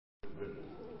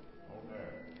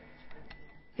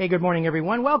Hey, good morning,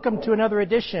 everyone. Welcome to another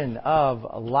edition of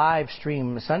Live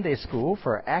Stream Sunday School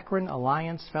for Akron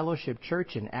Alliance Fellowship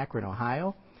Church in Akron,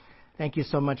 Ohio. Thank you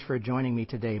so much for joining me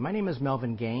today. My name is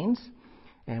Melvin Gaines,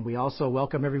 and we also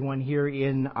welcome everyone here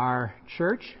in our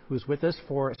church who's with us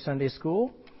for Sunday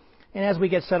School. And as we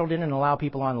get settled in and allow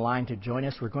people online to join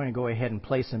us, we're going to go ahead and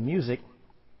play some music.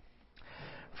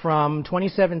 From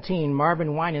 2017,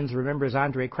 Marvin Winans remembers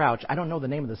Andre Crouch. I don't know the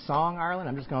name of the song, Arlen.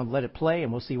 I'm just going to let it play,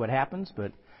 and we'll see what happens.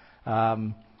 But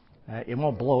it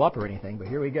won't blow up or anything. But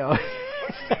here we go.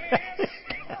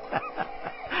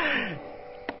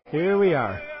 Here we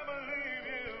are.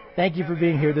 Thank you for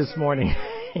being here this morning.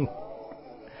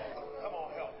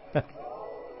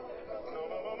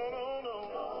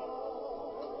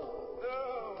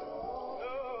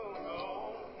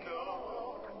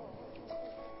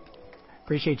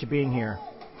 Appreciate you being here.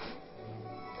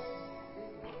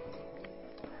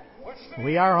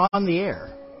 We are on the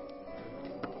air.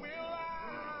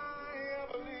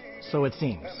 So it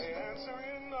seems.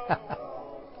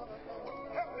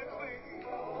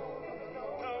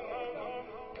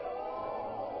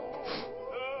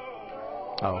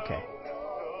 Oh, okay.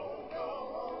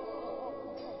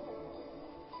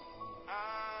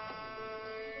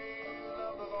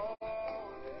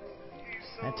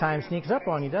 That time sneaks up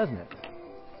on you, doesn't it?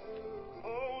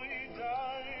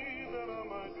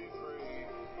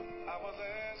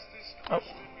 Oh.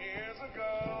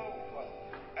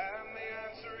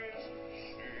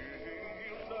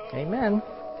 Amen.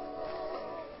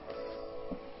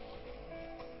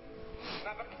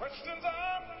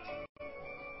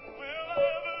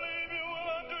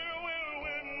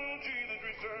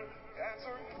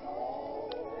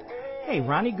 Hey,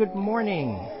 Ronnie, good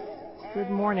morning. Good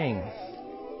morning.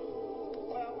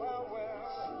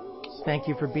 Thank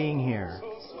you for being here.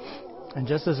 And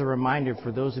just as a reminder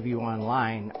for those of you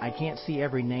online, I can't see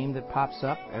every name that pops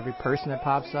up, every person that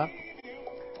pops up.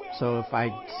 So if I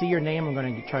see your name, I'm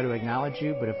going to try to acknowledge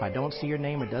you. But if I don't see your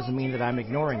name, it doesn't mean that I'm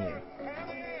ignoring you.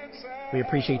 We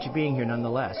appreciate you being here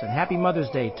nonetheless. And happy Mother's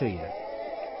Day to you.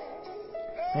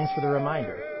 Thanks for the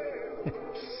reminder.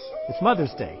 It's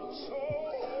Mother's Day.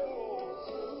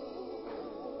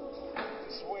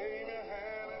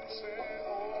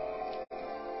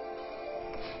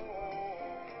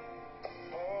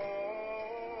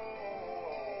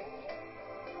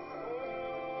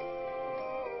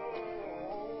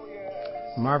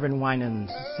 Marvin Winans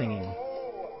singing.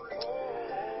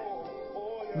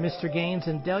 Mr. Gaines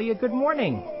and Delia, good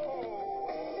morning.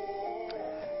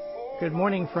 Good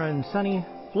morning from sunny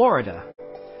Florida.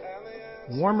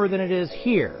 Warmer than it is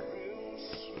here.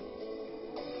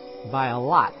 By a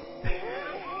lot.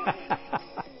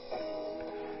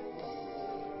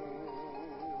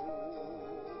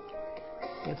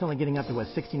 It's only getting up to,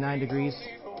 69 degrees,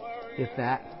 if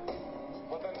that.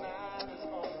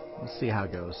 We'll see how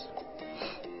it goes.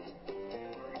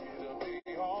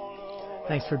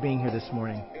 Thanks for being here this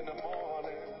morning.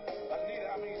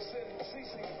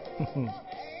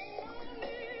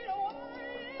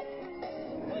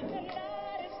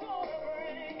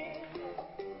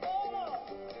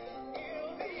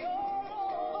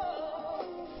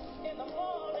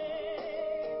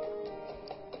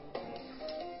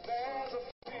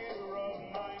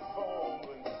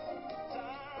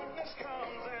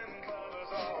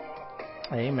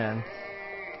 Amen.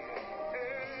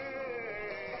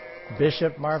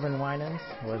 Bishop Marvin Winans.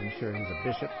 I wasn't sure he was a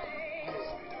bishop.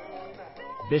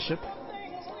 Bishop.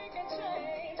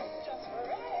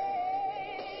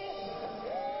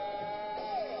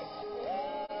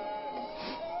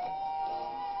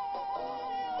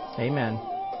 Amen.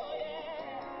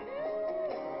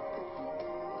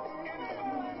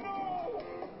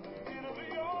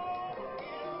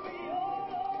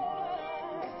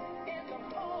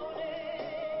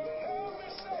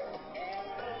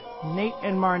 Nate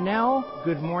and Marnell,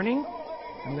 good morning.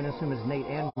 I'm going to assume it's Nate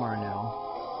and Marnell.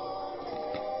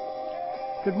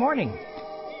 Good morning.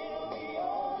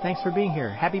 Thanks for being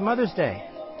here. Happy Mother's Day.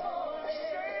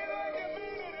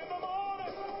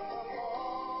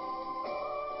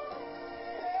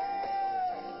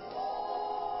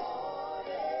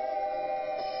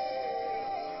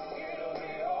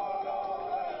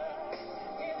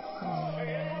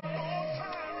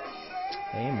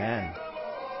 Amen.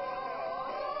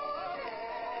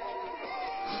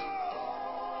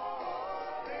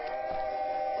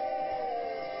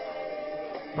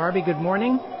 Barbie, good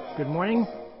morning. Good morning.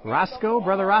 Roscoe,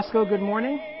 Brother Roscoe, good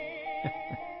morning.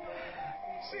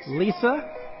 Lisa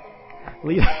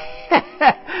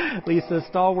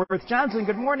Stallworth Johnson,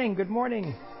 good morning. Good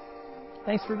morning.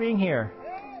 Thanks for being here.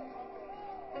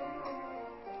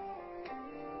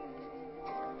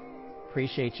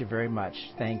 Appreciate you very much.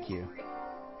 Thank you.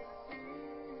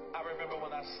 I remember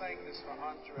when I sang this for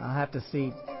Andre. I'll have to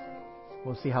see.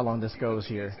 We'll see how long this goes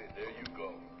here. There you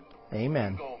go.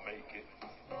 Amen. You're gonna make it.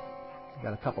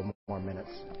 Got a couple more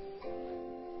minutes.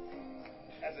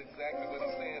 That's exactly what he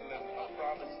said, Melvin. I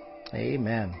promise.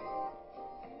 Amen.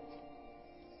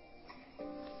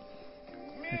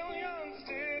 Millions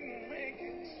didn't make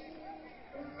it,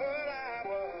 but I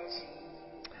was.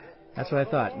 That's what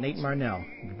I thought. Nate and Marnell,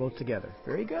 you're both together.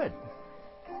 Very good.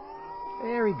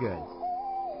 Very good.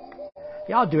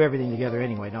 Y'all do everything together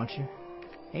anyway, don't you?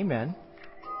 Amen.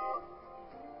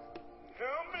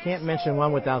 Can't mention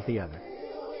one without the other.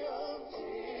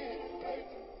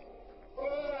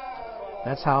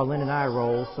 That's how Lynn and I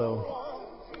roll,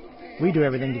 so we do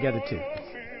everything together too.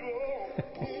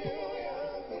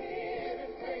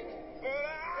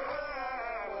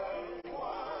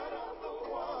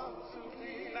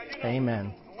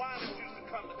 Amen.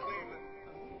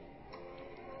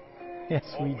 Yes,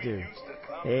 we do.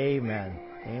 Amen.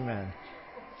 Amen.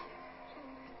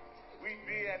 We'd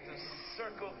be at the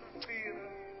Circle Theater.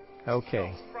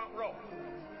 Okay. Front row.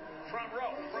 Front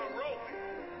row. Front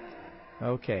row.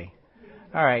 Okay.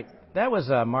 All right. That was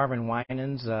Marvin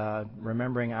Winans,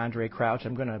 Remembering Andre Crouch.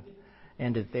 I'm going to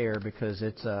end it there because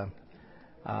it's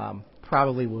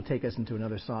probably will take us into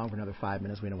another song for another 5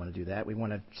 minutes. We don't want to do that. We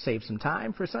want to save some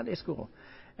time for Sunday school.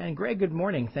 And Greg, good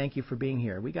morning. Thank you for being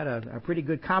here. We got a pretty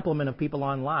good complement of people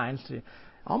online.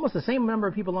 Almost the same number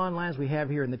of people online as we have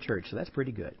here in the church. So that's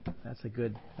pretty good. That's a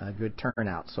good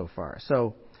turnout so far.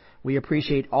 So we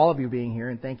appreciate all of you being here,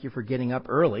 and thank you for getting up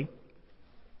early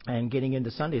and getting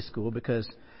into Sunday school, because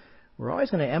we're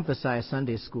always going to emphasize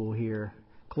Sunday school here.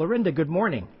 Clorinda, good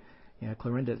morning. Yeah,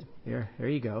 Clorinda, there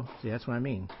you go. See, that's what I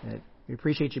mean. We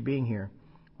appreciate you being here.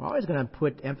 We're always going to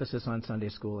put emphasis on Sunday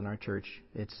school in our church.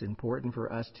 It's important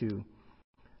for us to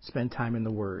spend time in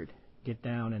the Word, get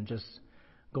down and just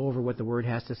go over what the Word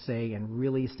has to say and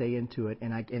really stay into it.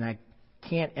 And I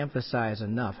can't emphasize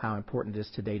enough how important it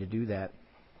is today to do that.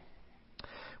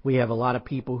 We have a lot of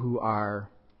people who are,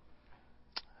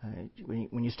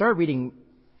 when you start reading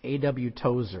A.W.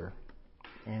 Tozer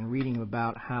and reading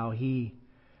about how he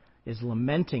is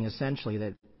lamenting essentially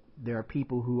that there are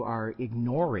people who are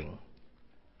ignoring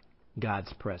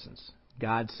God's presence.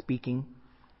 God speaking.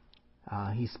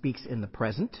 He speaks in the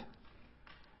present.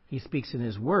 He speaks in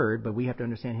His Word, but we have to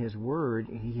understand His Word.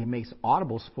 He makes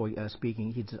audible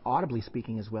speaking. He's audibly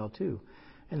speaking as well too.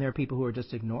 And there are people who are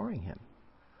just ignoring Him.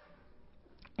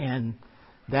 And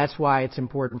that's why it's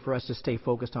important for us to stay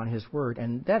focused on His Word.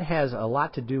 And that has a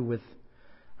lot to do with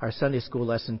our Sunday school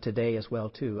lesson today as well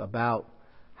too, about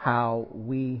how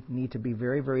we need to be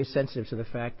very, very sensitive to the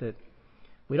fact that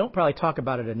we don't probably talk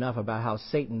about it enough, about how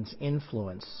Satan's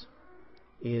influence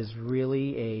is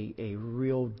really a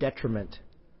real detriment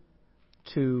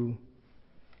to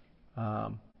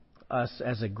us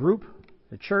as a group,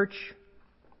 the church,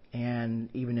 and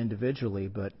even individually.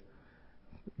 But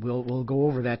we'll go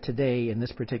over that today in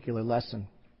this particular lesson.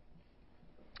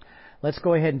 Let's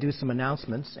go ahead and do some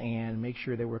announcements and make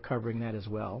sure that we're covering that as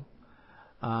well.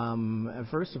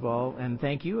 First of all, and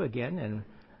thank you again, and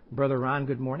Brother Ron,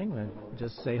 good morning.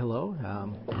 Just say hello.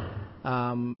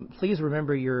 Please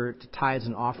remember your tithes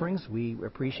and offerings. We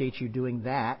appreciate you doing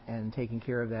that and taking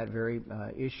care of that very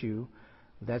issue.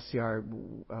 That's our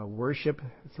worship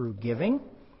through giving.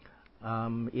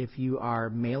 If you are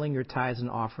mailing your tithes and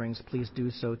offerings, please do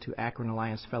so to Akron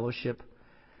Alliance Fellowship,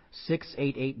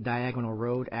 688 Diagonal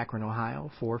Road, Akron,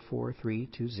 Ohio,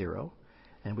 44320.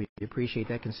 And we appreciate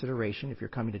that consideration. If you're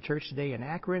coming to church today in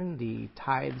Akron, the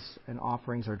tithes and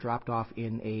offerings are dropped off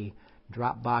in a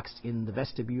drop box in the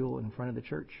vestibule in front of the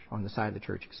church, on the side of the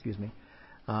church,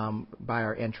 by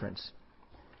our entrance.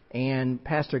 And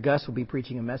Pastor Gus will be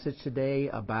preaching a message today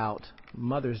about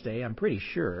Mother's Day, I'm pretty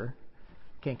sure.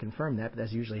 Can't confirm that, but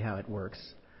that's usually how it works.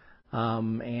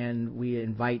 And we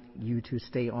invite you to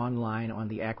stay online on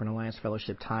the Akron Alliance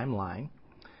Fellowship timeline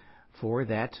for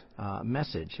that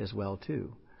message as well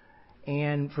too.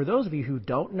 And for those of you who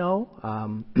don't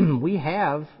know, we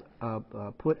have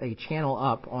put a channel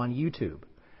up on YouTube.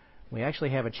 We actually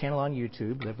have a channel on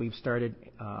YouTube that we've started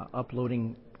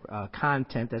uploading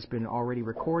content that's been already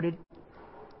recorded.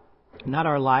 Not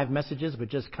our live messages, but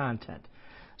just content.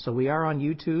 So we are on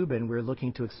YouTube, and we're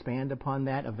looking to expand upon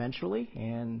that eventually.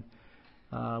 And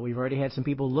we've already had some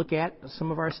people look at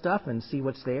some of our stuff and see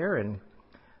what's there, and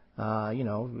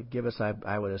give us,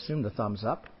 I would assume, the thumbs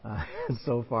up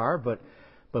so far. But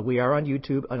we are on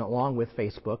YouTube and along with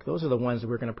Facebook. Those are the ones that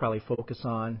we're going to probably focus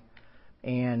on.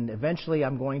 And eventually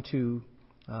I'm going to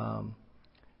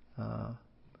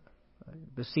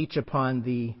beseech upon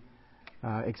the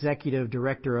executive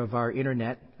director of our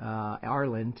internet,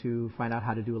 Arlen, to find out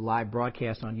how to do a live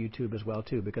broadcast on YouTube as well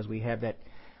too, because we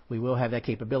will have that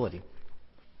capability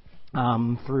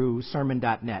through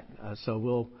sermon.net. So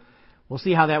we'll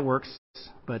see how that works.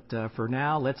 But for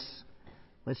now, let's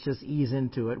just ease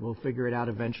into it. We'll figure it out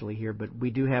eventually here. But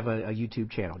we do have a YouTube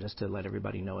channel, just to let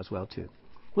everybody know as well too.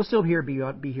 We'll still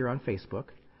be here on Facebook,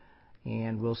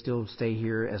 and we'll still stay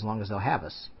here as long as they'll have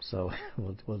us. So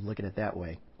we'll look at it that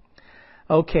way.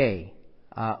 Okay.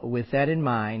 With that in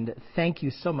mind, thank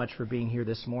you so much for being here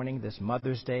this morning, this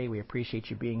Mother's Day. We appreciate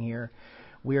you being here.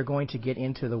 We are going to get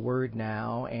into the Word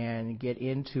now and get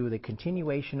into the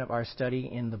continuation of our study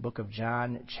in the book of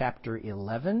John, chapter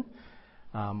 11.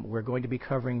 We're going to be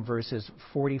covering verses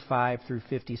 45 through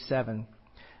 57.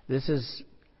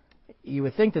 You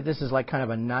would think that this is like kind of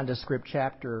a nondescript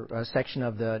section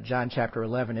of the John chapter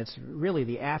 11. It's really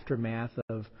the aftermath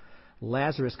of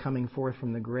Lazarus coming forth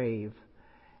from the grave.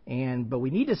 But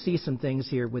we need to see some things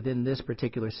here within this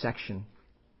particular section.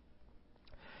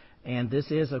 And this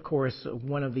is, of course,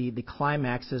 one of the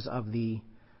climaxes of the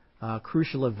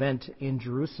crucial event in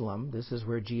Jerusalem. This is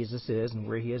where Jesus is and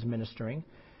where he is ministering.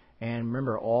 And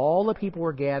remember, all the people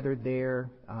were gathered there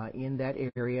in that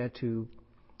area to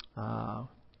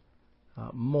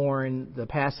mourn the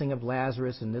passing of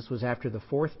Lazarus. And this was after the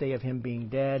fourth day of him being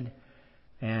dead.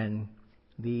 And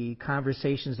the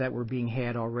conversations that were being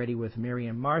had already with Mary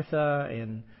and Martha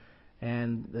and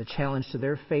the challenge to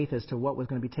their faith as to what was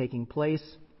going to be taking place.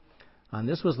 And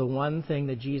this was the one thing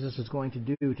that Jesus was going to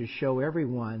do to show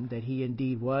everyone that he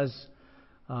indeed was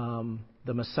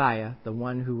the Messiah, the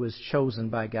one who was chosen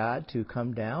by God to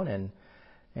come down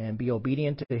and be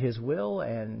obedient to his will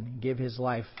and give his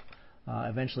life,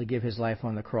 eventually give his life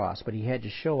on the cross. But he had to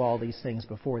show all these things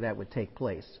before that would take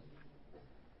place.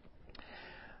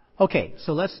 Okay,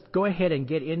 so let's go ahead and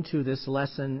get into this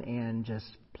lesson and just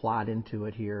plod into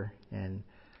it here, and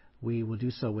we will do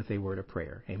so with a word of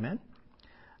prayer. Amen?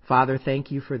 Father,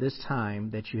 thank you for this time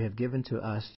that you have given to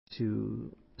us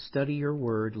to study your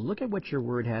word. Look at what your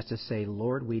word has to say.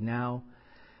 Lord, we now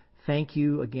thank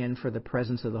you again for the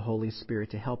presence of the Holy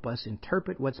Spirit to help us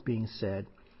interpret what's being said.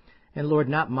 And Lord,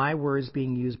 not my words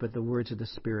being used, but the words of the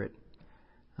Spirit.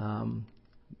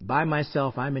 By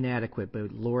myself, I'm inadequate,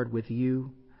 but Lord, with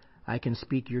you, I can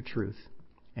speak your truth.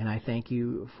 And I thank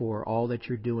you for all that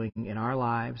you're doing in our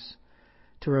lives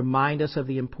to remind us of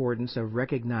the importance of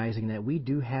recognizing that we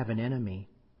do have an enemy.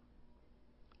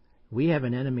 We have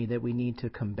an enemy that we need to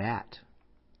combat.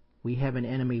 We have an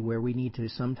enemy where we need to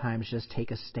sometimes just take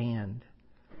a stand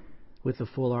with the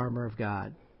full armor of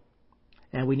God.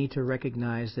 And we need to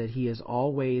recognize that he is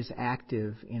always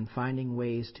active in finding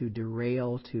ways to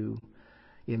derail, to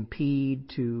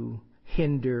impede, to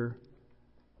hinder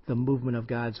the movement of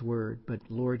God's word. But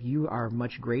Lord, you are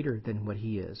much greater than what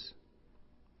he is.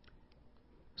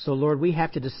 So Lord, we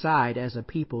have to decide as a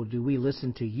people, do we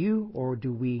listen to you or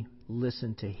do we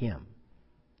listen to him?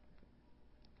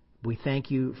 We thank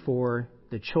you for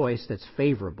the choice that's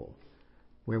favorable,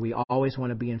 where we always want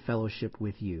to be in fellowship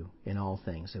with you in all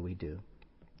things that we do.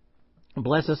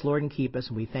 Bless us, Lord, and keep us.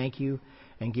 And we thank you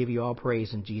and give you all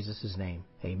praise in Jesus' name.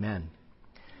 Amen.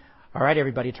 All right,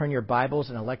 everybody, turn your Bibles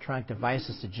and electronic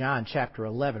devices to John chapter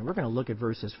 11. We're going to look at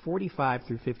verses 45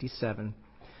 through 57.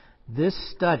 This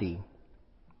study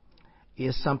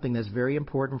is something that's very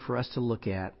important for us to look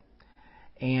at.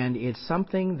 And it's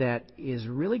something that is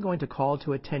really going to call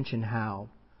to attention how.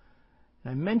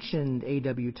 I mentioned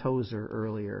A.W. Tozer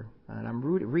earlier, and I'm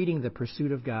reading The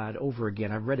Pursuit of God over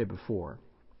again. I've read it before.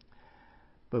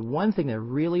 But one thing that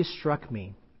really struck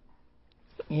me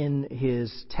in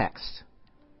his text,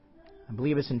 I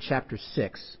believe it's in chapter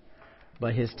 6,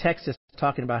 but his text is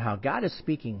talking about how God is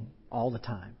speaking all the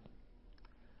time.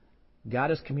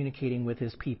 God is communicating with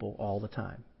his people all the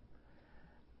time.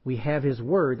 We have his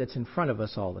word that's in front of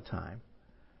us all the time,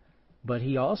 but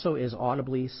he also is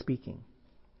audibly speaking.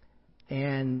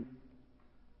 And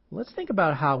let's think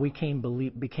about how we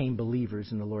became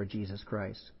believers in the Lord Jesus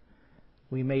Christ.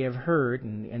 We may have heard,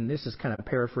 and this is kind of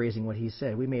paraphrasing what he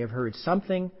said, we may have heard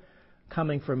something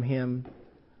coming from him,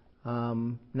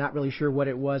 not really sure what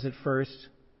it was at first.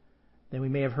 Then we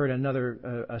may have heard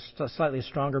a slightly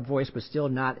stronger voice, but still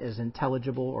not as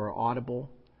intelligible or audible.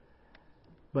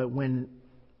 But when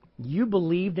you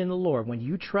believed in the Lord, when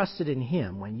you trusted in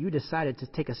him, when you decided to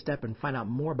take a step and find out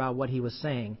more about what he was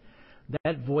saying,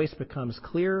 that voice becomes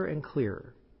clearer and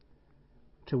clearer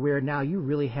to where now you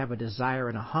really have a desire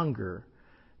and a hunger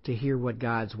to hear what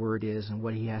God's word is and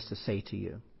what he has to say to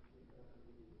you.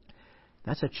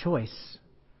 That's a choice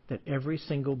that every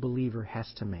single believer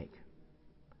has to make.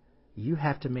 You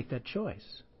have to make that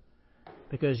choice.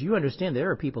 Because you understand there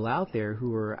are people out there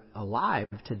who are alive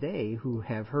today who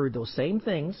have heard those same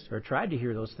things or tried to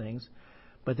hear those things,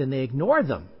 but then they ignore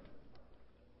them.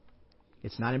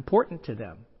 It's not important to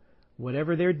them.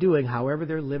 Whatever they're doing, however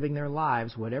they're living their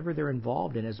lives, whatever they're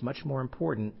involved in is much more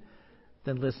important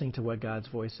than listening to what God's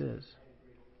voice is.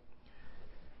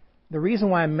 The reason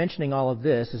why I'm mentioning all of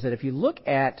this is that if you look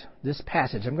at this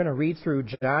passage, I'm going to read through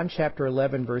John chapter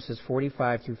 11, verses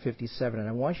 45 through 57, and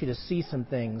I want you to see some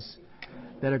things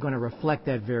that are going to reflect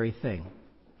that very thing.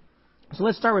 So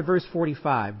let's start with verse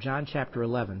 45, John chapter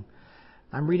 11.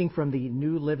 I'm reading from the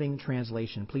New Living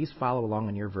Translation. Please follow along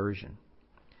in your version.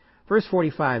 Verse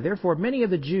 45, therefore many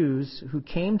of the Jews who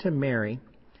came to Mary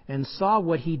and saw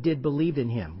what he did believed in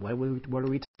him. What are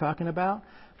we talking about?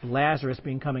 Lazarus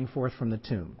being coming forth from the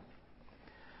tomb.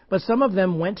 But some of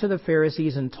them went to the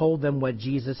Pharisees and told them what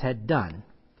Jesus had done.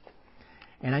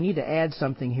 And I need to add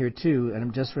something here too,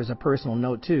 and just as a personal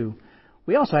note too,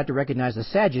 we also have to recognize the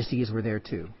Sadducees were there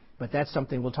too. But that's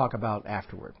something we'll talk about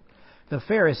afterward. The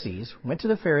Pharisees went to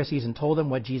the Pharisees and told them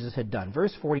what Jesus had done.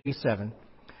 Verse 47,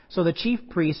 so the chief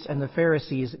priests and the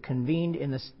Pharisees convened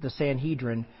in the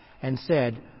Sanhedrin and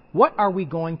said, what are we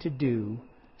going to do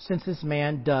since this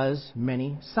man does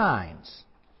many signs?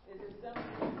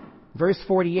 Verse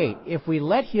 48, if we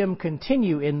let him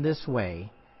continue in this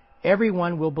way,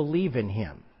 everyone will believe in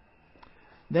him.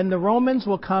 Then the Romans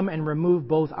will come and remove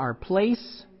both our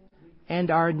place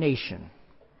and our nation.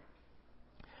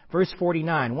 Verse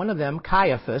 49, one of them,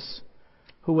 Caiaphas,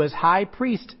 who was high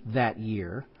priest that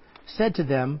year, said to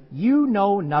them, you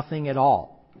know nothing at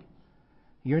all.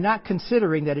 You're not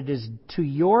considering that it is to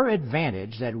your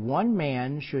advantage that one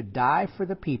man should die for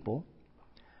the people,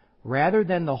 rather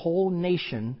than the whole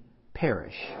nation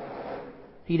perish.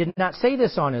 He did not say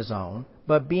this on his own,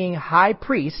 but being high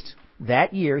priest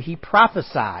that year, he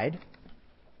prophesied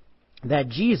that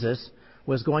Jesus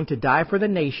was going to die for the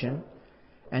nation,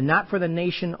 and not for the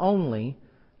nation only,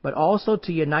 but also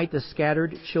to unite the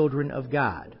scattered children of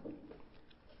God.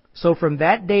 So from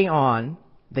that day on,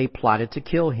 they plotted to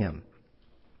kill him.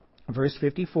 Verse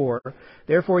 54,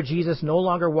 therefore Jesus no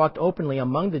longer walked openly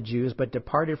among the Jews, but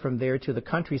departed from there to the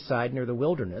countryside near the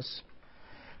wilderness,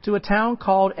 to a town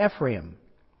called Ephraim,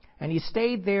 and he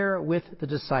stayed there with the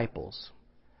disciples.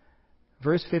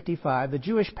 Verse 55, the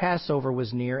Jewish Passover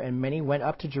was near, and many went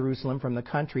up to Jerusalem from the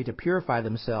country to purify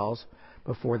themselves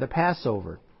before the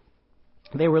Passover.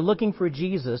 They were looking for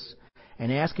Jesus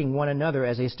and asking one another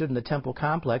as they stood in the temple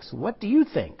complex, what do you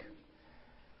think?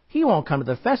 He won't come to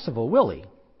the festival, will he?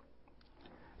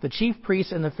 The chief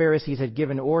priests and the Pharisees had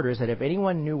given orders that if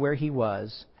anyone knew where he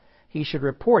was, he should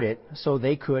report it so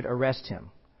they could arrest him.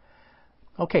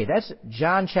 Okay, that's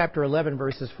John chapter 11,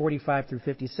 verses 45 through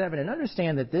 57. And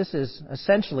understand that this is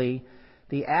essentially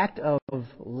the act of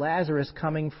Lazarus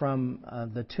coming from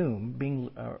the tomb,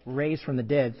 being raised from the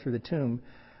dead through the tomb,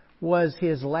 was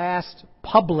his last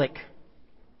public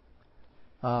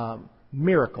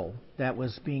miracle that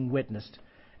was being witnessed.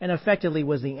 And effectively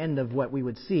was the end of what we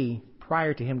would see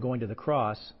prior to him going to the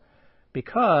cross,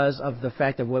 because of the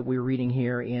fact of what we're reading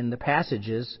here in the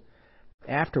passages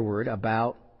afterward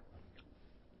about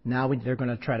now they're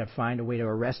going to try to find a way to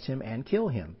arrest him and kill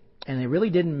him. And it really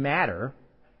didn't matter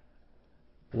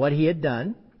what he had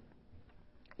done.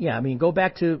 Yeah, I mean, go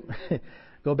back to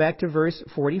verse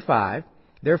 45.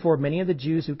 Therefore, many of the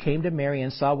Jews who came to Mary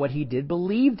and saw what he did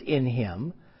believed in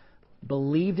him,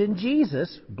 believed in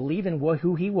Jesus, believed in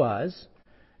who he was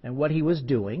and what he was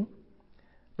doing.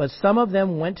 But some of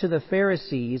them went to the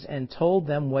Pharisees and told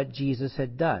them what Jesus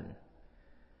had done.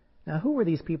 Now, who were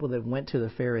these people that went to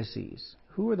the Pharisees?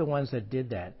 Who were the ones that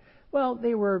did that? Well,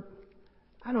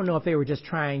 I don't know if they were just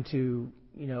trying to,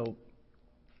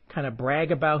 kind of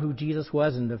brag about who Jesus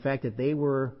was and the fact that they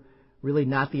were really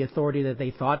not the authority that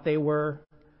they thought they were.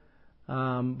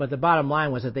 But the bottom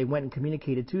line was that they went and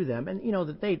communicated to them. And,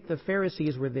 that the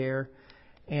Pharisees were there.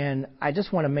 And I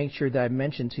just want to make sure that I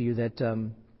mention to you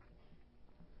that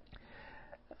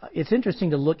it's interesting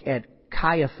to look at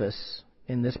Caiaphas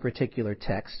in this particular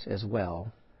text as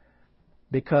well,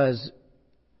 because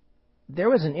there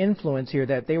was an influence here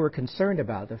that they were concerned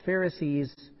about. The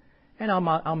Pharisees, and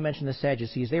I'll mention the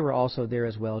Sadducees, they were also there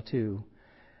as well too.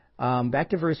 Back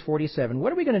to verse 47.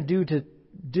 What are we going to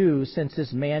do since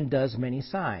this man does many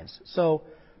signs? So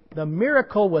the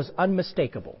miracle was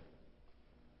unmistakable.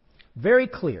 Very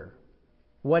clear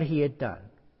what he had done.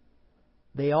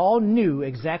 They all knew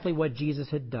exactly what Jesus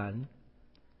had done,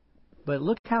 but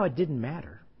look how it didn't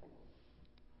matter.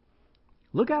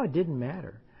 Look how it didn't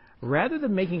matter. Rather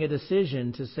than making a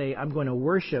decision to say, I'm going to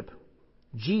worship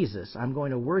Jesus, I'm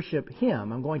going to worship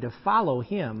him, I'm going to follow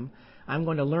him, I'm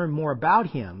going to learn more about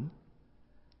him,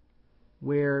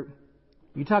 where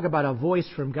you talk about a voice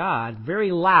from God,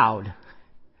 very loud,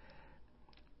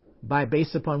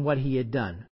 based upon what he had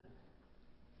done.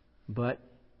 But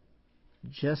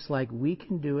just like we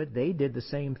can do it, they did the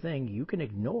same thing. You can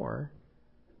ignore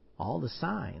all the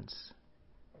signs.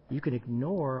 You can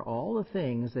ignore all the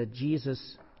things that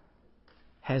Jesus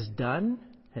has done,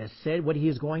 has said what he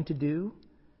is going to do.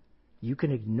 You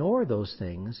can ignore those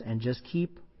things and just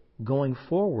keep going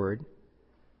forward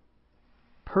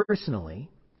personally,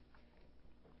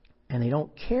 and they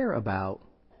don't care about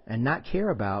and not care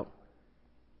about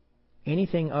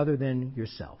anything other than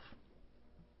yourself.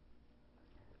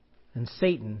 And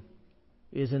Satan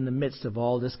is in the midst of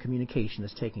all this communication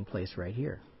that's taking place right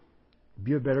here.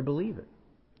 You better believe it.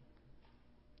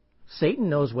 Satan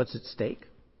knows what's at stake.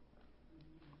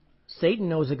 Satan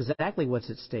knows exactly what's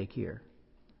at stake here.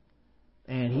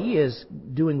 And he is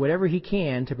doing whatever he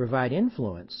can to provide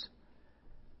influence.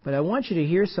 But I want you to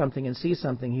hear something and see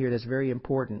something here that's very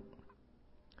important.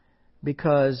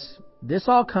 Because this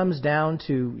all comes down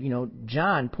to,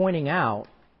 John pointing out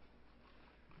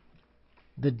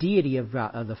the deity of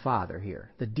the Father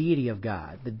here, the deity of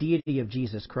God, the deity of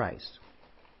Jesus Christ.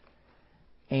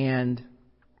 And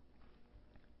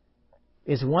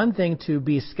it's one thing to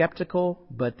be skeptical,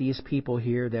 but these people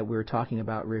here that we're talking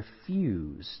about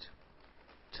refused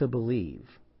to believe.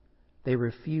 They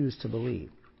refused to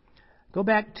believe. Go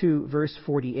back to verse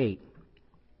 48.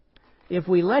 If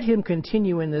we let him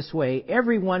continue in this way,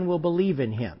 everyone will believe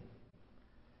in him.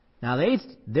 Now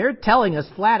they're telling us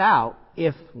flat out,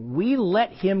 if we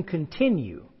let him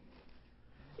continue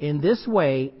in this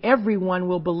way, everyone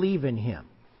will believe in him.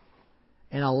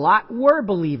 And a lot were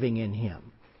believing in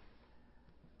him.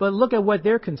 But look at what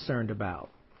they're concerned about.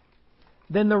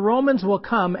 Then the Romans will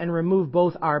come and remove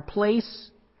both our place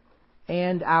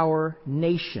and our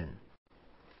nation.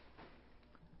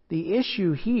 The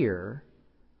issue here,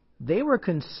 they were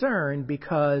concerned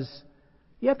because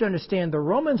you have to understand the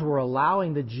Romans were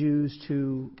allowing the Jews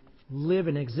to live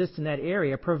and exist in that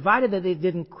area, provided that they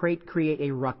didn't create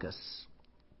a ruckus.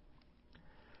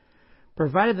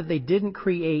 Provided that they didn't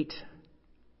create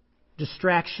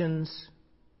distractions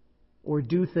or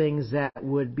do things that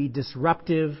would be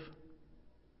disruptive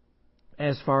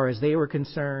as far as they were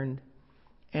concerned.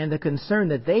 And the concern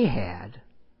that they had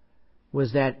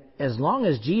was that as long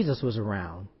as Jesus was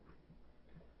around,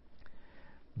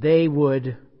 they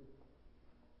would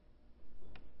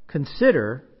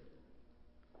consider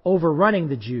overrunning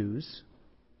the Jews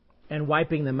and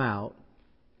wiping them out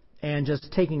and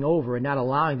just taking over and not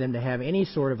allowing them to have any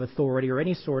sort of authority or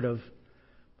any sort of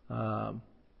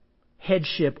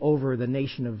headship over the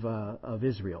nation of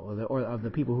Israel or of the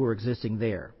people who are existing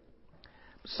there.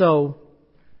 So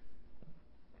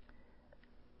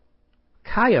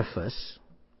Caiaphas,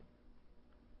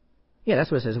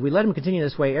 that's what it says. If we let him continue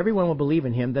this way, everyone will believe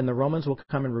in him. Then the Romans will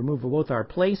come and remove both our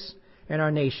place and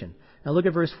our nation. Now look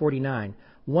at verse 49.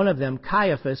 One of them,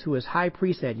 Caiaphas, who was high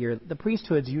priest that year, the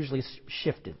priesthoods usually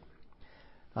shifted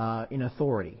in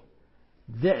authority.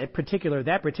 That particular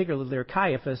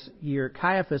Caiaphas,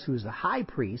 who was the high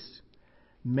priest,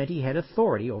 meant he had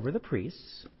authority over the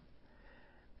priests.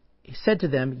 He said to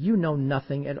them, "You know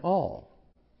nothing at all."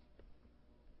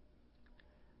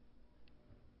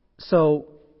 So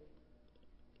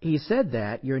he said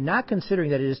that you're not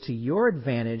considering that it is to your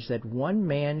advantage that one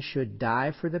man should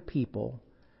die for the people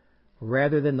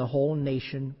rather than the whole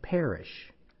nation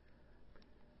perish.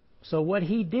 So what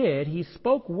he did, he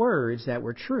spoke words that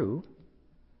were true.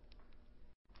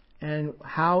 And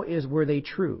were they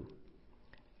true?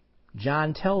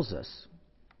 John tells us.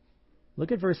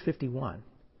 Look at verse 51.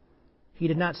 He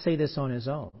did not say this on his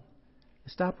own.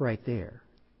 Stop right there.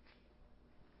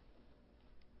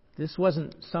 This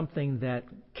wasn't something that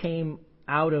came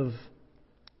out of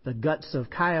the guts of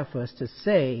Caiaphas to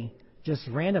say just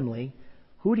randomly.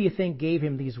 Who do you think gave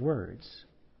him these words?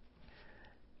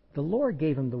 The Lord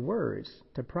gave him the words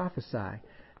to prophesy.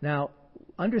 Now,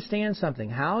 understand something.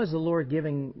 How is the Lord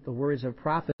giving the words of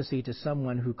prophecy to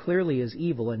someone who clearly is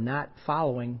evil and not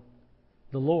following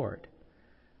the Lord?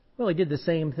 Well, he did the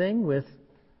same thing with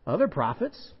other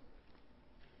prophets.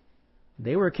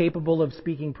 They were capable of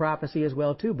speaking prophecy as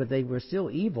well too, but they were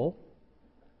still evil.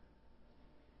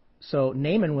 So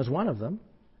Naaman was one of them.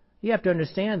 You have to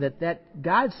understand that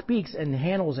God speaks and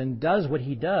handles and does what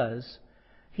he does.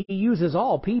 He uses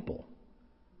all people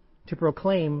to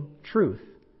proclaim truth,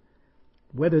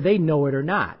 whether they know it or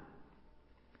not.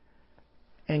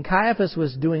 And Caiaphas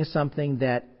was doing something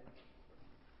that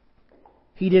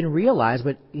he didn't realize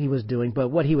what he was doing, but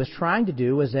what he was trying to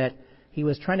do was that he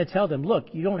was trying to tell them,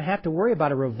 look, you don't have to worry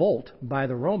about a revolt by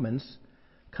the Romans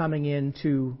coming in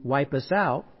to wipe us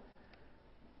out.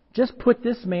 just put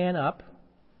this man up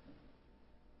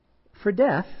for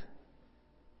death,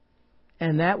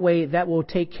 and that way that will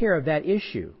take care of that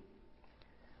issue.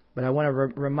 But I want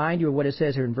to remind you of what it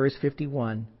says here in verse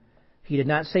 51. He did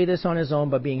not say this on his own,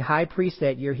 but being high priest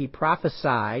that year, he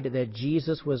prophesied that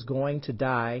Jesus was going to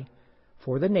die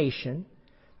for the nation,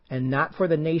 and not for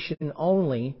the nation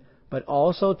only, but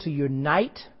also to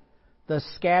unite the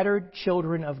scattered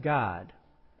children of God.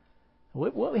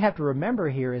 What we have to remember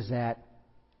here is that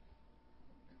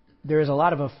there is a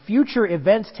lot of future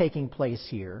events taking place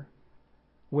here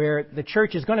where the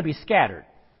church is going to be scattered.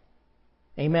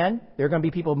 Amen? There are going to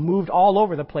be people moved all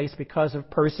over the place because of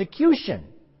persecution.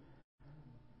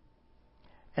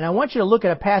 And I want you to look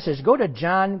at a passage.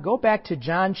 Go back to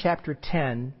John chapter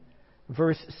 10,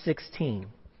 verse 16.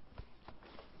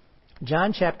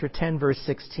 John chapter 10, verse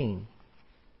 16.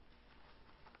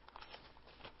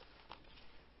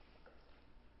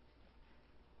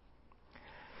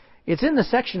 It's in the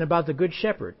section about the Good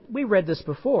Shepherd. We read this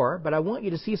before, but I want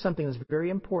you to see something that's very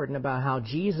important about how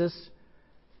Jesus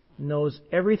knows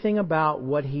everything about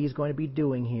what he's going to be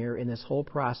doing here in this whole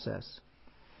process.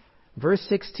 Verse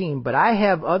 16, but I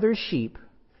have other sheep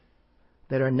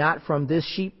that are not from this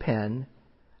sheep pen.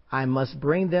 I must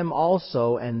bring them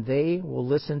also, and they will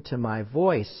listen to my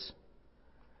voice.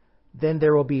 Then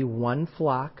there will be one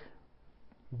flock,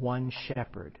 one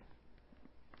shepherd.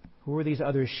 Who are these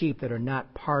other sheep that are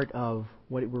not part of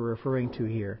what we're referring to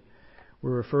here?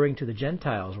 We're referring to the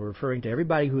Gentiles. We're referring to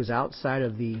everybody who is outside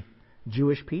of the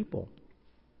Jewish people.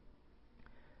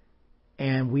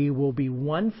 And we will be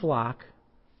one flock,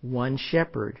 one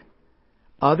shepherd.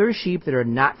 Other sheep that are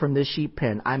not from this sheep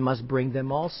pen, I must bring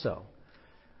them also.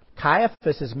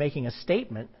 Caiaphas is making a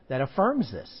statement that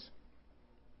affirms this.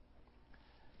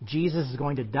 Jesus is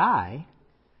going to die,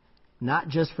 not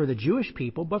just for the Jewish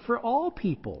people, but for all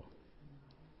people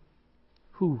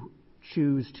who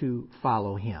choose to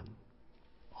follow him.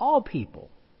 All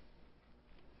people.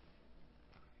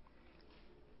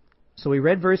 So we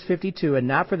read verse 52, and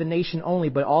not for the nation only,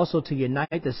 but also to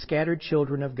unite the scattered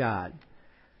children of God.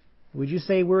 Would you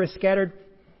say we're a scattered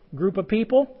group of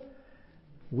people?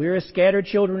 We're a scattered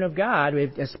children of God,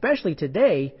 especially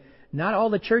today. Not all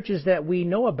the churches that we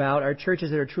know about are churches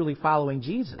that are truly following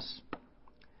Jesus.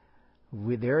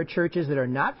 There are churches that are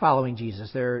not following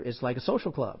Jesus. It's like a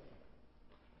social club.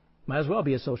 Might as well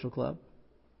be a social club.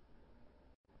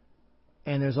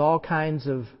 And there's all kinds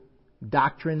of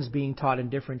doctrines being taught in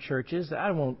different churches.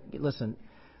 Listen,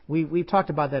 we've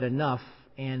talked about that enough,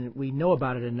 and we know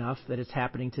about it enough that it's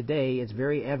happening today. It's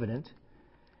very evident.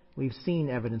 We've seen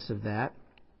evidence of that.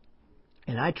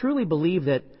 And I truly believe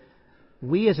that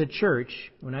we as a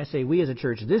church, when I say we as a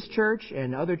church, this church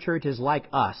and other churches like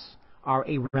us are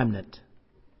a remnant.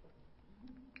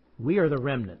 We are the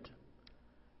remnant.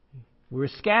 We're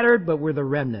scattered, but we're the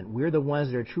remnant. We're the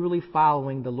ones that are truly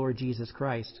following the Lord Jesus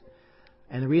Christ.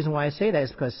 And the reason why I say that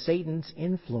is because Satan's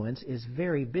influence is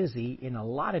very busy in a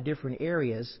lot of different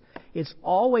areas. It's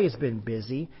always been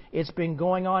busy. It's been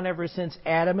going on ever since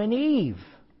Adam and Eve.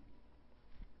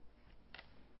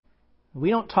 We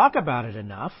don't talk about it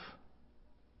enough,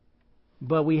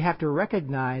 but we have to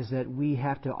recognize that we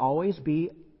have to always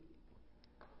be...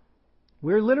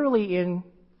 We're literally in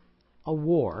a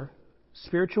war,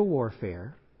 spiritual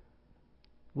warfare.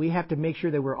 We have to make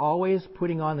sure that we're always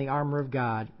putting on the armor of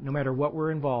God, no matter what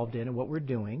we're involved in and what we're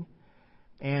doing.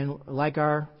 And like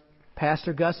our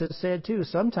Pastor Gus has said too,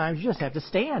 sometimes you just have to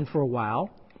stand for a while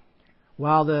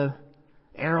the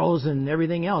arrows and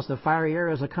everything else, the fiery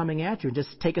arrows are coming at you.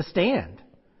 Just take a stand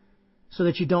so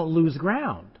that you don't lose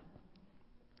ground.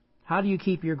 How do you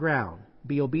keep your ground?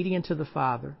 Be obedient to the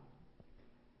Father.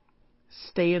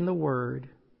 Stay in the Word.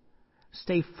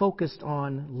 Stay focused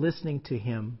on listening to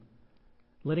Him.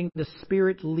 Letting the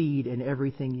Spirit lead in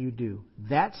everything you do.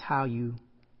 That's how you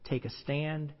take a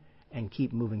stand and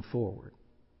keep moving forward.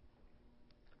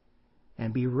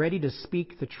 And be ready to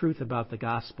speak the truth about the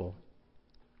gospel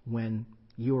when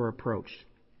you are approached.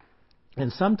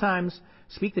 And sometimes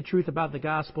speak the truth about the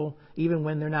gospel even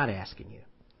when they're not asking you.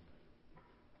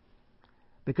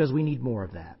 Because we need more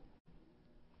of that.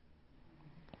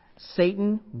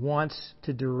 Satan wants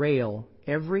to derail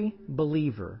every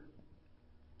believer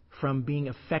from being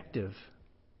effective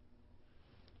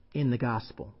in the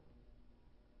gospel.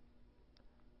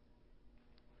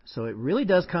 So it really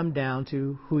does come down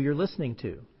to who you're listening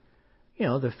to. You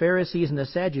know, the Pharisees and the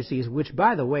Sadducees, which,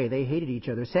 by the way, they hated each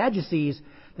other.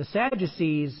 The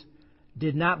Sadducees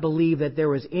did not believe that there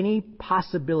was any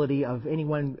possibility of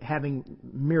anyone having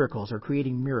miracles or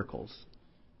creating miracles.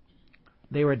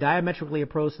 They were diametrically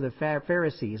opposed to the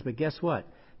Pharisees, but guess what?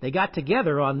 They got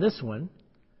together on this one.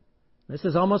 This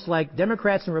is almost like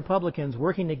Democrats and Republicans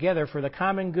working together for the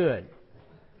common good.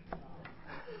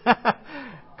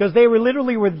 Because they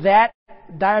were that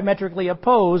diametrically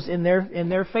opposed in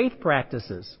their faith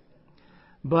practices.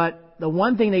 But the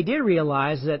one thing they did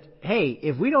realize that, hey,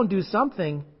 if we don't do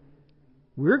something,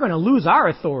 we're going to lose our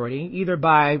authority either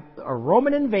by a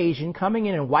Roman invasion coming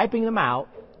in and wiping them out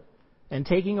and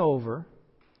taking over.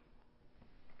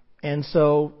 And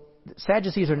so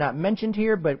Sadducees are not mentioned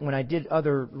here, but when I did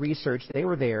other research, they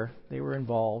were there. They were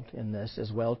involved in this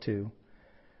as well too.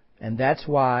 And that's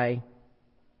why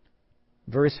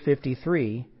verse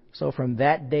 53, so from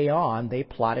that day on, they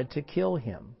plotted to kill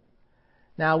him.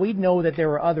 Now, we know that there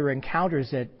were other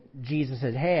encounters that Jesus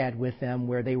had with them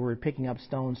where they were picking up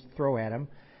stones to throw at him.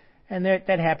 And that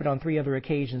happened on 3 other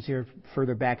occasions here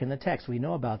further back in the text. We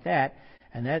know about that.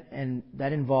 And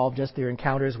that involved just their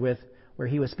encounters with where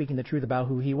he was speaking the truth about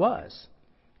who he was.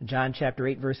 John chapter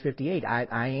 8, verse 58,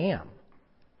 I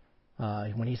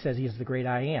am. When he says he is the great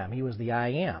I am, he was the I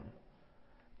am.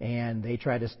 And they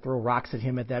tried to throw rocks at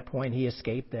him at that point. He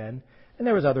escaped then. And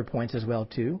there was other points as well,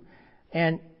 too.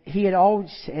 And he had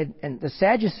always had, and the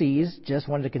Sadducees just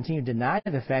wanted to continue to deny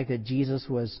the fact that Jesus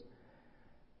was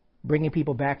bringing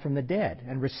people back from the dead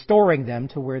and restoring them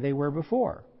to where they were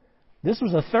before. This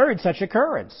was a third such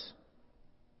occurrence.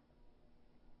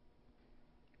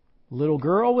 Little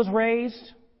girl was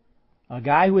raised. A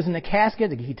guy who was in the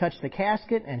casket, he touched the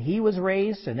casket and he was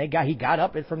raised, and he got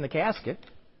up from the casket.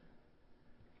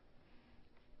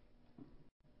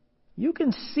 You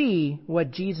can see what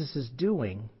Jesus is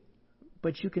doing,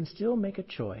 but you can still make a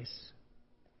choice.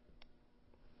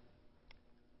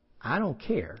 I don't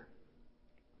care.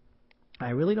 I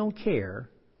really don't care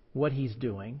what he's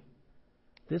doing.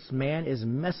 This man is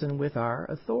messing with our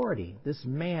authority. This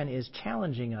man is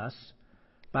challenging us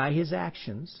by his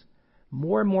actions.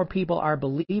 More and more people are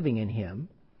believing in him.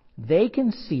 They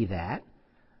can see that.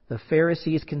 The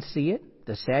Pharisees can see it.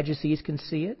 The Sadducees can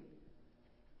see it.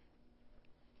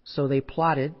 So they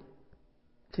plotted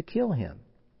to kill him.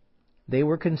 They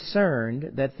were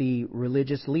concerned that the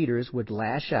religious leaders would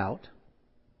lash out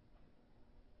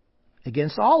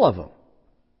against all of them.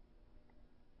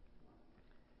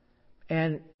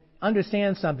 And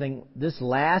understand something, this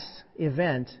last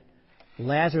event,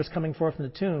 Lazarus coming forth from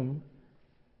the tomb,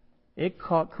 it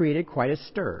created quite a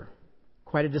stir,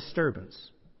 quite a disturbance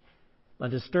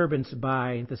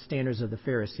by the standards of the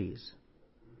Pharisees.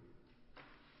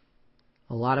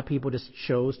 A lot of people just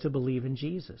chose to believe in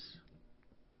Jesus.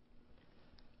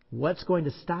 What's going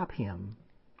to stop him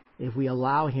if we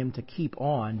allow him to keep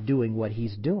on doing what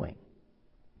he's doing?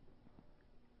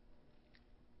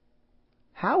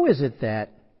 How is it that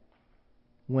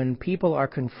when people are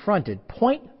confronted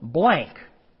point blank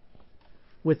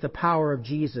with the power of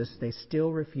Jesus, they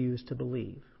still refuse to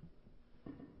believe?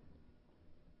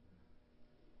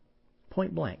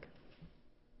 Point blank.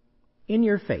 In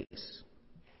your face.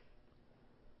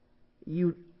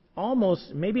 You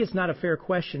almost, maybe it's not a fair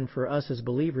question for us as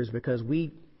believers, because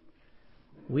we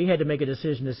had to make a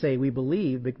decision to say we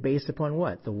believe based upon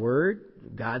what? The Word,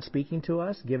 God speaking to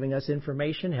us, giving us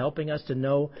information, helping us to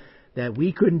know that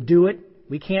we couldn't do it.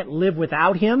 We can't live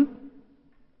without him.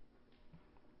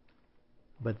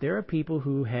 But there are people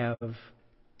who have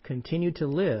continued to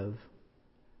live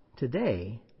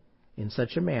today in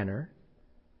such a manner,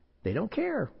 they don't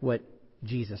care what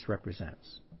Jesus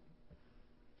represents.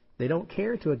 They don't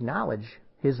care to acknowledge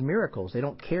his miracles. They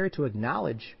don't care to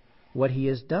acknowledge what he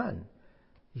has done.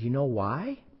 You know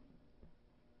why?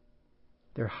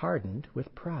 They're hardened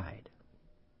with pride.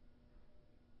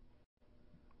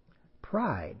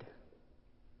 Pride.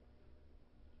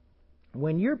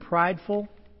 When you're prideful,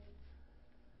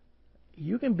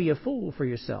 you can be a fool for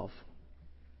yourself.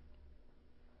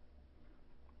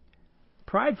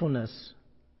 Pridefulness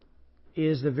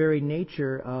is the very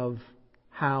nature of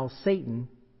how Satan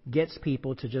gets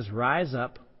people to just rise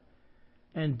up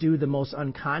and do the most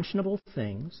unconscionable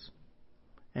things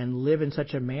and live in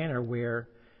such a manner where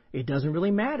it doesn't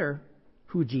really matter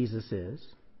who Jesus is.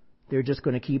 They're just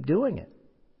going to keep doing it.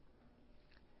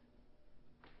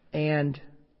 And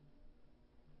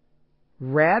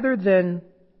rather than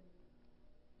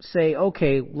say,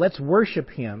 okay, let's worship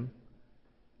him,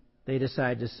 they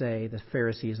decide to say, the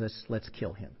Pharisees, let's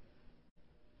kill him.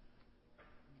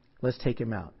 Let's take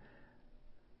him out.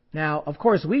 Now, of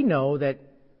course, we know that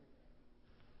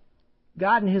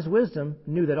God in his wisdom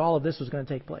knew that all of this was going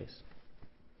to take place.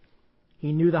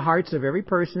 He knew the hearts of every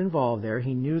person involved there.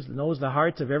 He knows the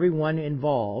hearts of everyone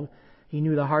involved. He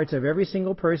knew the hearts of every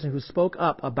single person who spoke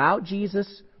up about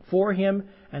Jesus, for him,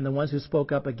 and the ones who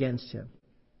spoke up against him.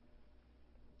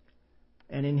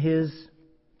 And in his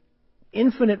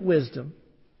infinite wisdom,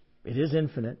 it is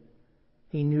infinite,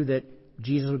 he knew that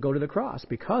Jesus would go to the cross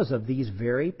because of these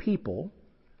very people,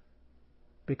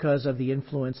 because of the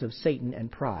influence of Satan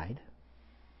and pride.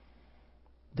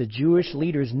 The Jewish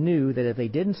leaders knew that if they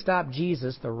didn't stop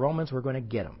Jesus, the Romans were going to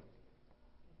get him.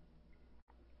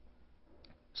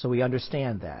 So we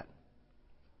understand that.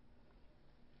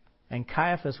 And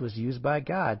Caiaphas was used by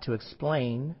God to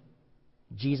explain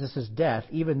Jesus' death,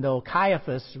 even though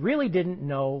Caiaphas really didn't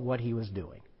know what he was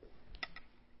doing.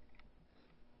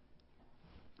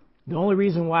 The only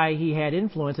reason why he had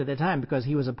influence at that time, because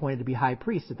he was appointed to be high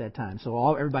priest at that time.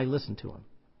 So everybody listened to him.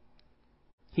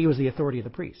 He was the authority of the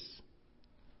priests.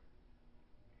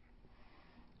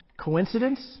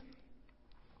 Coincidence?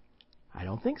 I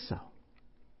don't think so.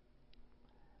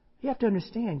 You have to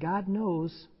understand, God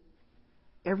knows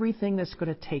everything that's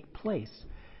going to take place.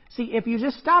 See, if you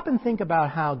just stop and think about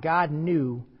how God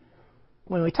knew,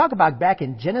 when we talk about back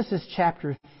in Genesis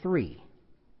chapter 3,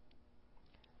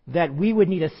 that we would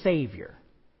need a Savior,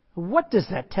 what does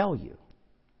that tell you?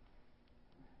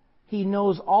 He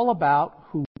knows all about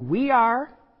who we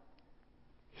are.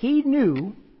 He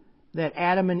knew that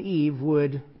Adam and Eve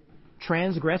would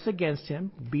transgress against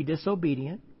him, be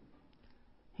disobedient.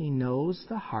 He knows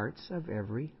the hearts of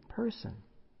every person.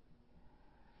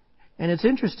 And it's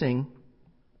interesting,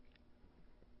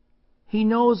 he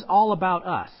knows all about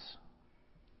us.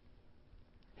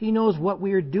 He knows what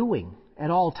we are doing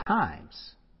at all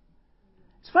times.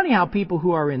 It's funny how people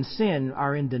who are in sin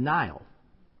are in denial,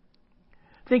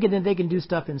 thinking that they can do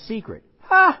stuff in secret.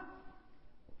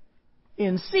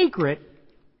 In secret?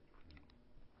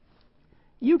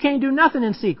 You can't do nothing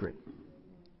in secret.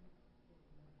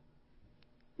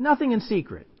 Nothing in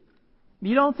secret.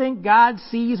 You don't think God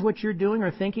sees what you're doing or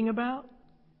thinking about?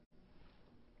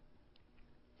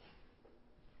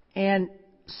 And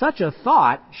such a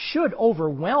thought should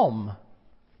overwhelm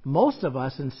most of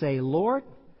us and say, Lord,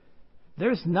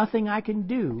 there's nothing I can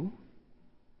do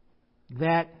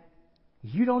that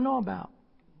you don't know about.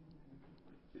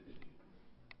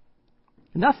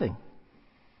 Nothing.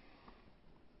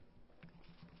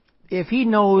 If he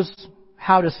knows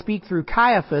how to speak through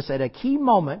Caiaphas at a key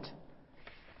moment,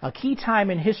 a key time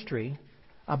in history,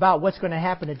 about what's going to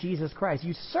happen to Jesus Christ,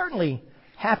 you certainly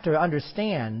have to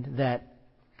understand that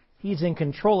he's in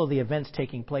control of the events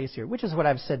taking place here, which is what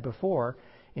I've said before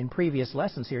in previous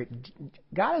lessons here.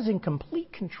 God is in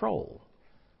complete control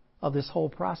of this whole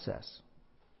process.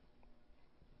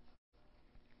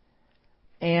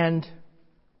 And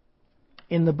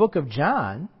in the book of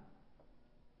John,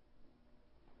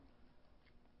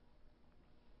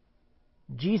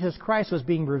 Jesus Christ was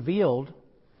being revealed.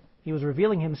 He was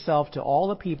revealing himself to all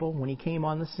the people when he came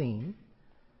on the scene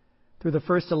through the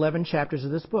first 11 chapters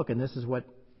of this book. And this is what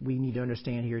we need to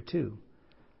understand here too.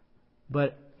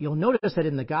 But you'll notice that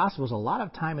in the Gospels, a lot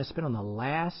of time is spent on the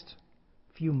last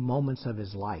few moments of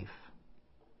his life,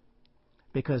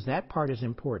 because that part is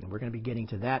important. We're going to be getting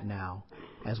to that now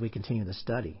as we continue the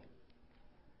study.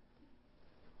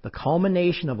 The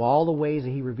culmination of all the ways that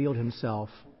he revealed himself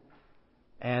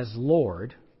as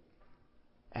Lord,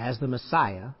 as the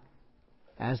Messiah,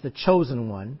 as the chosen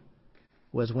one,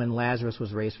 was when Lazarus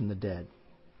was raised from the dead.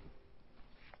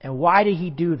 And why did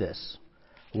he do this?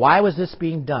 Why was this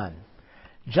being done?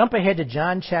 Jump ahead to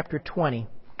John chapter 20.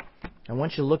 I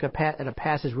want you to look at a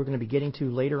passage we're going to be getting to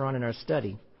later on in our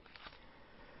study.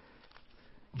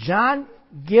 John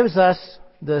gives us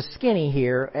the skinny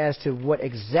here as to what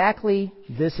exactly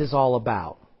this is all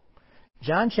about.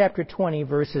 John chapter 20,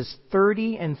 verses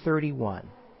 30 and 31.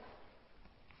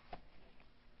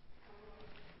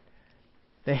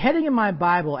 The heading in my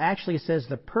Bible actually says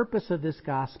the purpose of this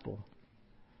gospel.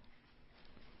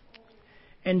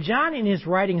 And John, in his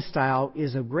writing style,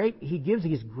 he gives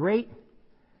these great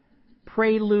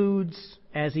preludes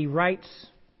as he writes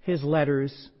his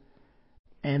letters,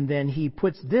 and then he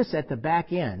puts this at the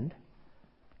back end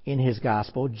in his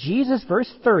gospel. Jesus,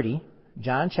 verse 30,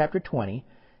 John chapter 20,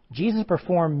 Jesus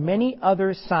performed many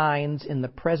other signs in the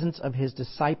presence of his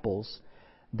disciples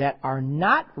that are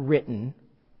not written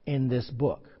in this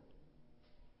book.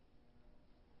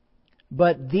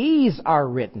 But these are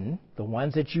written, the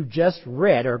ones that you just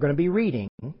read are going to be reading,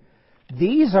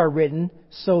 these are written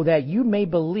so that you may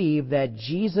believe that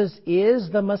Jesus is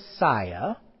the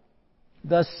Messiah,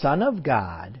 the Son of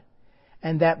God,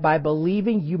 and that by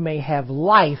believing you may have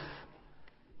life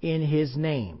in his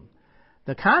name.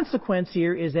 The consequence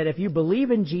here is that if you believe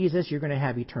in Jesus, you're going to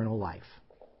have eternal life.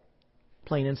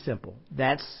 Plain and simple.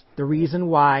 That's the reason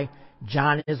why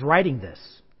John is writing this.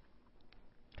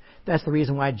 That's the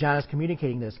reason why John is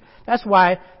communicating this. That's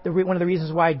why one of the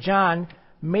reasons why John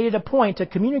made it a point to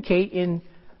communicate in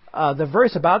the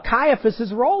verse about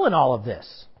Caiaphas' role in all of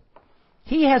this.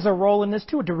 He has a role in this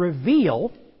too, to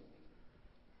reveal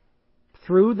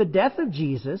through the death of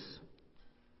Jesus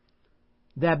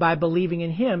that by believing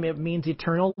in him, it means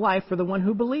eternal life for the one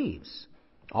who believes.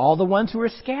 All the ones who are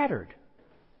scattered.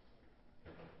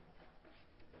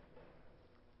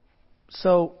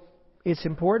 So it's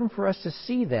important for us to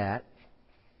see that,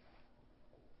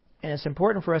 and it's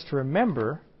important for us to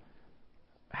remember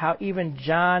how even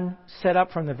John set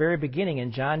up from the very beginning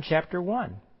in John chapter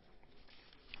 1.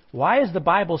 Why is the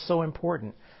Bible so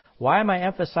important? Why am I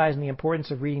emphasizing the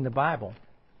importance of reading the Bible?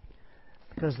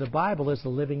 Because the Bible is the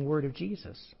living Word of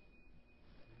Jesus.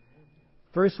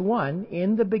 Verse 1,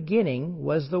 in the beginning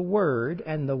was the Word,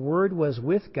 and the Word was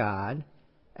with God,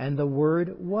 and the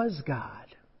Word was God.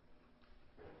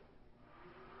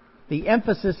 The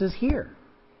emphasis is here.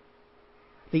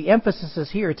 The emphasis is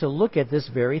here to look at this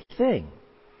very thing.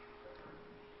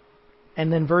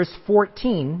 And then verse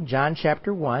 14, John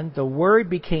chapter 1, the Word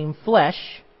became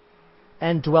flesh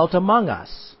and dwelt among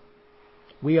us.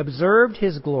 We observed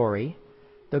His glory,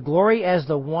 the glory as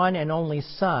the one and only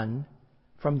Son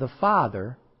from the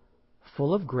Father,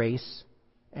 full of grace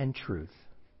and truth.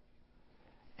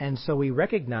 And so we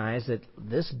recognize that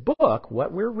this book,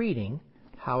 what we're reading,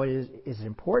 how it is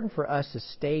important for us to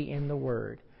stay in the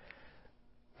Word.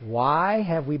 Why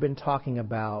have we been talking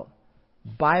about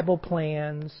Bible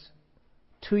plans,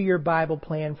 2-year Bible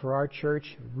plan for our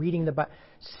church, reading the Bible?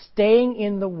 Staying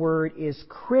in the Word is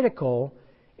critical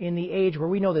in the age where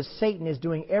we know that Satan is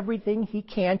doing everything he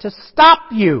can to stop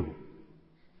you,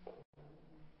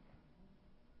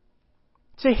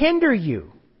 to hinder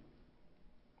you.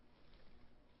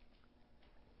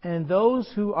 And those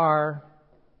who are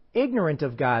ignorant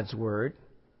of God's Word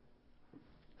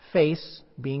face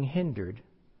being hindered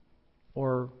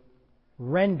or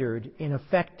rendered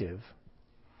ineffective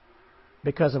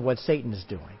because of what Satan is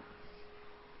doing.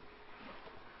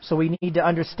 So we need to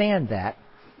understand that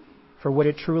for what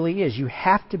it truly is. You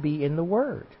have to be in the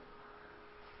Word.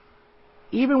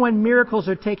 Even when miracles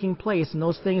are taking place and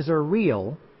those things are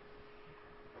real,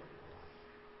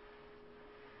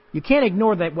 you can't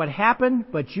ignore that what happened,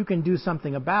 but you can do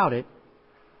something about it.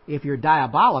 If you're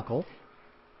diabolical,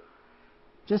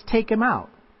 just take him out,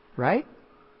 right?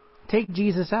 Take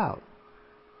Jesus out.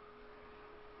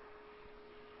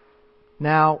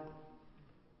 Now,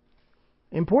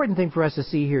 important thing for us to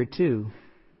see here too,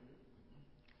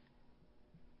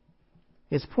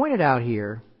 it's pointed out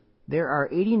here, there are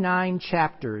 89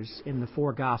 chapters in the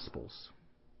 4 Gospels.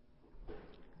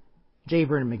 J.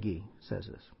 Vernon McGee says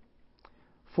this.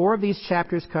 4 of these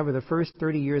chapters cover the first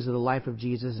 30 years of the life of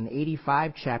Jesus, and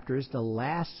 85 chapters the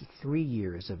last 3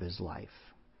 years of his life.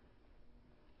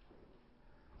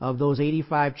 Of those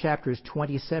 85 chapters,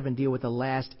 27 deal with the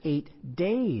last 8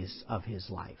 days of his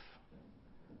life.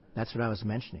 That's what I was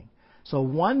mentioning. So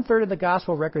 1/3 of the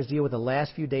gospel records deal with the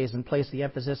last few days and place the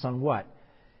emphasis on what?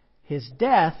 His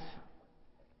death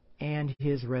and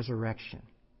his resurrection.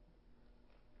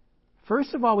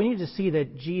 First of all, we need to see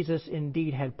that Jesus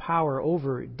indeed had power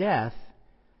over death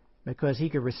because he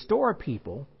could restore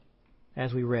people,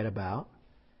 as we read about.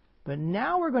 But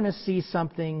now we're going to see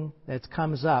something that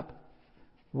comes up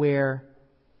where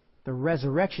the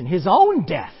resurrection, his own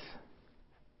death,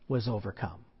 was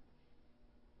overcome.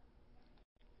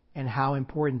 And how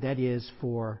important that is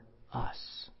for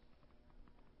us.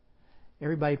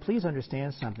 Everybody, please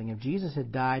understand something. If Jesus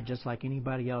had died just like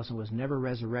anybody else and was never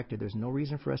resurrected, there's no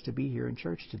reason for us to be here in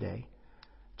church today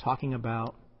talking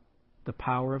about the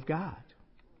power of God.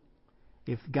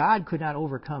 If God could not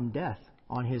overcome death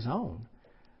on his own,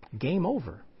 game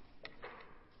over.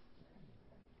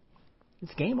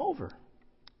 It's game over.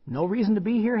 No reason to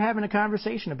be here having a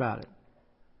conversation about it.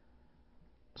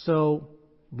 So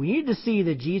we need to see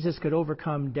that Jesus could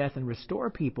overcome death and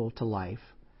restore people to life.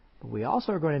 But we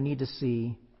also are going to need to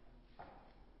see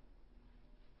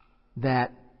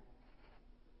that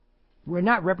we're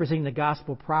not representing the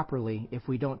gospel properly if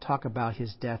we don't talk about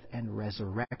his death and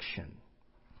resurrection.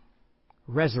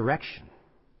 Resurrection.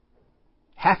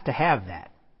 Have to have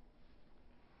that.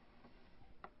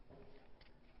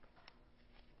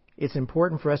 It's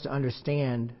important for us to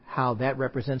understand how that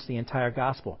represents the entire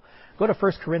gospel. Go to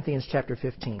 1 Corinthians chapter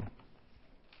 15.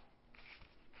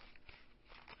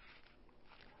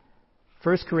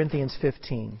 1 Corinthians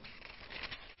 15.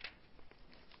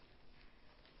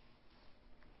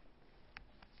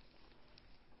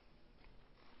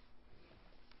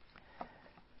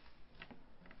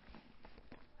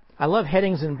 I love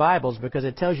headings in Bibles because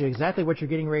it tells you exactly what you're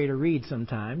getting ready to read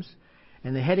sometimes.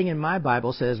 And the heading in my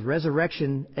Bible says,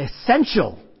 Resurrection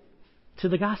Essential to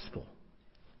the Gospel.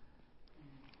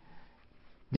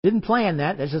 Didn't plan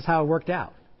that. That's just how it worked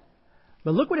out.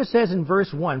 But look what it says in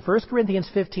verse 1. 1 Corinthians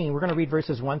 15. We're going to read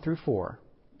verses 1 through 4.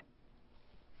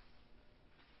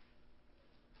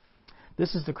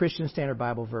 This is the Christian Standard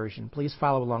Bible version. Please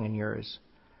follow along in yours.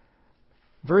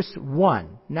 Verse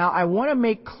 1. Now I want to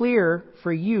make clear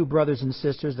for you, brothers and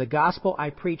sisters, the gospel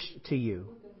I preached to you,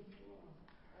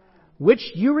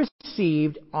 which you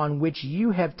received, on which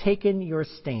you have taken your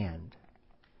stand,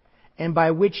 and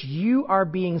by which you are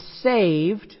being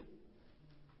saved,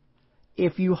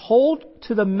 if you hold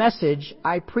to the message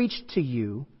I preached to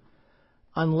you,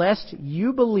 unless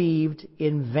you believed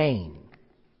in vain.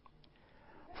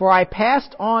 For I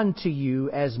passed on to you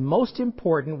as most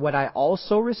important what I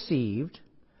also received,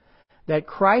 that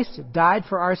Christ died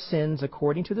for our sins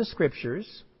according to the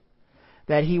Scriptures,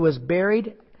 that he was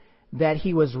buried, that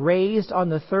he was raised on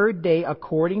the third day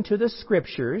according to the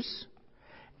Scriptures,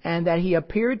 and that he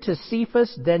appeared to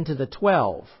Cephas, then to the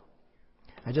 12.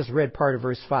 I just read part of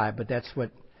verse 5, but that's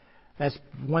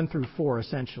 1 through 4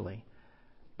 essentially.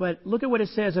 But look at what it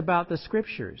says about the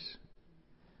Scriptures.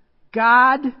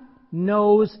 God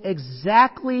knows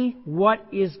exactly what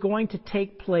is going to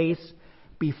take place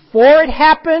before it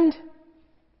happened,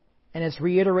 and it's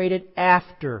reiterated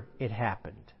after it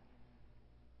happened.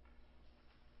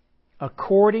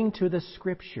 According to the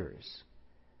Scriptures.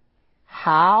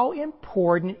 How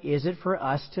important is it for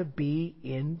us to be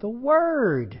in the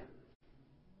Word?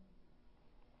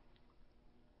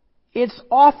 It's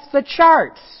off the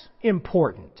charts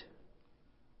important.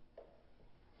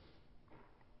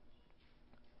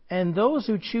 And those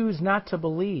who choose not to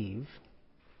believe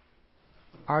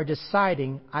are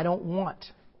deciding, I don't want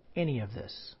any of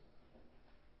this.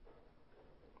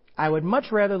 I would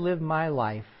much rather live my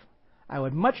life. I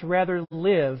would much rather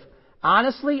live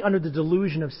honestly under the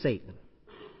delusion of Satan.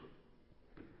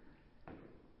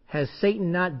 Has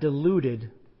Satan not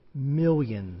deluded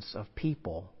millions of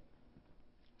people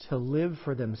to live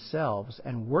for themselves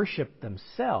and worship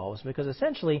themselves? Because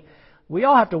essentially, we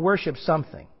all have to worship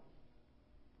something.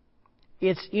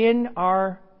 It's in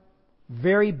our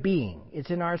very being.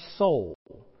 It's in our soul.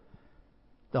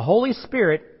 The Holy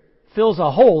Spirit fills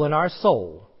a hole in our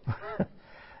soul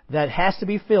that has to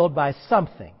be filled by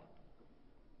something.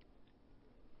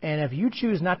 And if you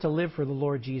choose not to live for the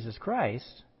Lord Jesus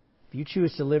Christ, if you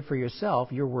choose to live for yourself,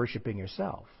 you're worshiping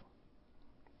yourself.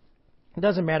 It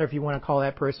doesn't matter if you want to call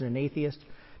that person an atheist.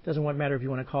 It doesn't matter if you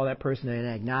want to call that person an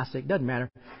agnostic. It doesn't matter.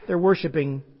 They're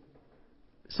worshiping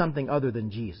something other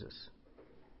than Jesus.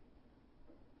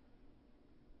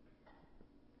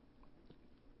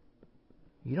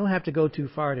 You don't have to go too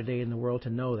far today in the world to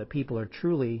know that people are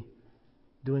truly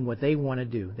doing what they want to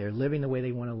do. They're living the way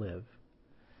they want to live.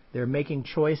 They're making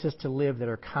choices to live that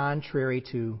are contrary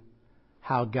to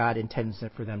how God intends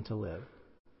it for them to live.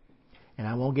 And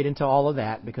I won't get into all of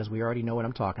that because we already know what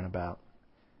I'm talking about.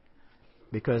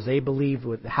 Because they believe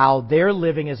with how they're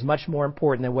living is much more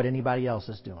important than what anybody else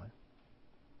is doing.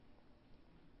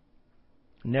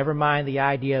 Never mind the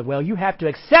idea, well, you have to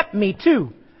accept me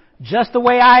too, just the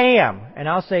way I am. And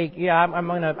I'll say, yeah,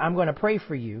 I'm gonna pray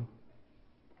for you.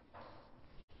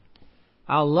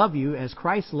 I'll love you as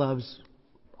Christ loves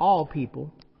all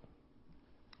people,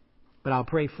 but I'll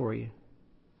pray for you.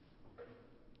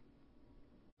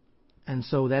 And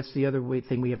so that's the other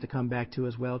thing we have to come back to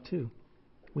as well, too.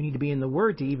 We need to be in the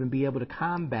Word to even be able to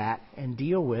combat and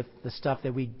deal with the stuff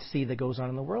that we see that goes on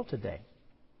in the world today.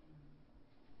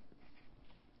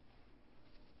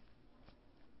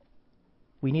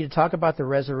 We need to talk about the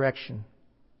resurrection.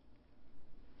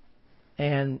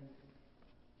 And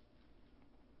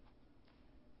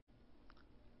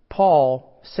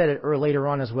Paul said it later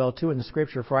on as well, too, in the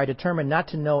Scripture, for I determined not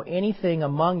to know anything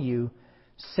among you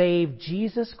save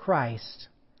Jesus Christ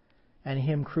and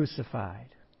Him crucified.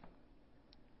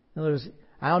 In other words,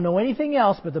 I don't know anything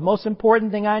else, but the most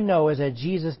important thing I know is that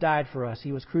Jesus died for us.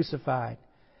 He was crucified.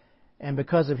 And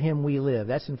because of Him we live.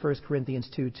 That's in 1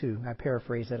 Corinthians 2:2. I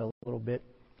paraphrase that a little bit.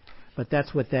 But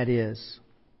that's what that is.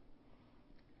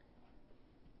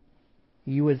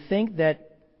 You would think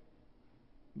that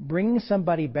bringing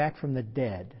somebody back from the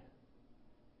dead,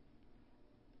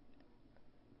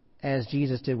 as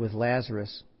Jesus did with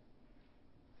Lazarus,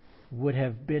 would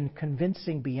have been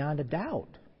convincing beyond a doubt.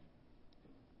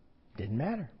 Didn't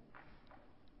matter.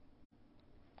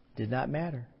 Did not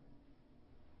matter.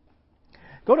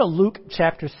 Go to Luke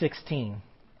chapter 16.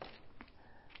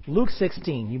 Luke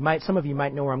 16. Some of you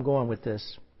might know where I'm going with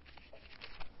this.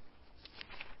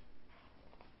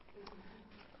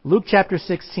 Luke chapter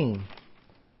 16.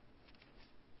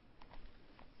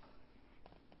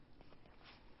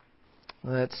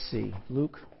 Let's see.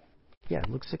 Luke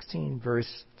 16,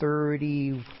 verse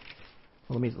 30.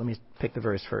 Let me pick the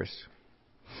verse first.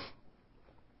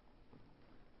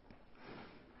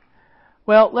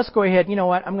 Well, let's go ahead. You know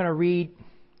what? I'm going to read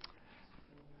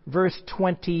verse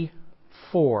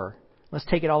 24. Let's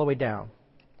take it all the way down.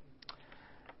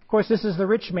 Of course, this is the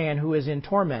rich man who is in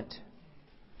torment.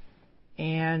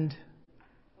 And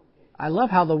I love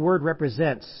how the word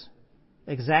represents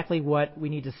exactly what we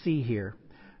need to see here.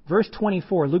 Verse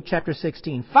 24, Luke chapter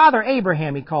 16. Father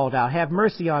Abraham, he called out, have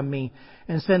mercy on me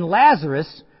and send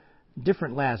Lazarus,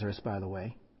 different Lazarus, by the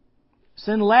way,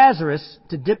 send Lazarus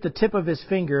to dip the tip of his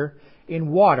finger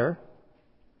in water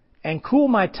and cool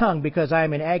my tongue because I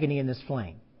am in agony in this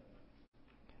flame.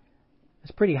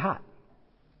 It's pretty hot.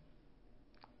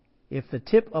 If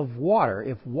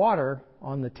water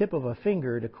on the tip of a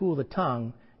finger to cool the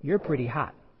tongue, you're pretty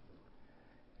hot.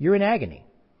 You're in agony.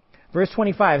 Verse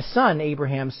 25, Son,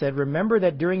 Abraham said, remember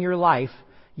that during your life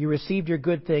you received your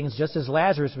good things just as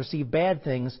Lazarus received bad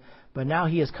things, but now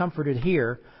he is comforted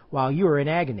here while you are in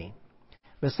agony.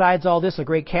 Besides all this, a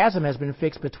great chasm has been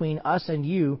fixed between us and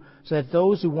you, so that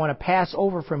those who want to pass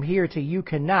over from here to you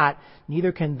cannot,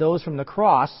 neither can those from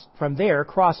there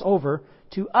cross over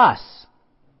to us.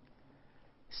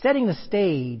 Setting the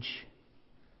stage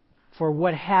for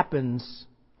what happens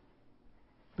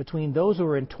between those who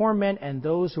are in torment and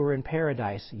those who are in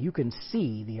paradise. You can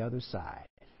see the other side.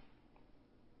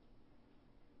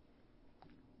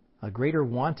 A greater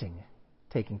wanting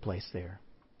taking place there.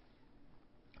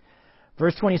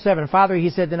 Verse 27, Father, he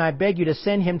said, then I beg you to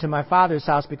send him to my father's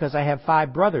house because I have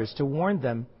 5 brothers, to warn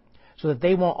them so that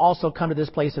they won't also come to this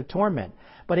place of torment.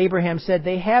 But Abraham said,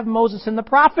 they have Moses and the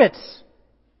prophets.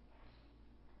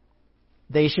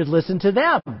 They should listen to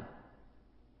them.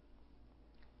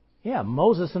 Yeah,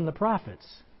 Moses and the prophets.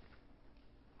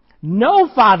 No,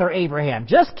 Father Abraham,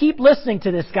 just keep listening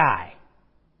to this guy.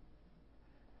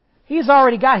 He's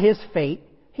already got his fate.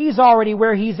 He's already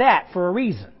where he's at for a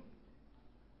reason.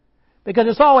 Because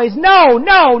it's always no,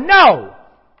 no, no.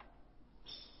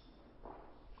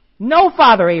 No,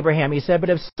 Father Abraham, he said,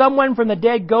 but if someone from the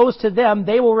dead goes to them,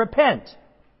 they will repent.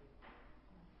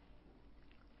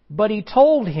 But he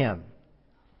told him,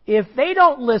 if they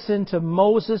don't listen to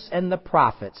Moses and the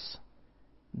prophets,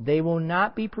 they will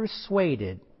not be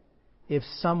persuaded if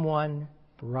someone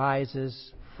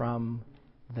rises from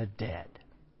the dead.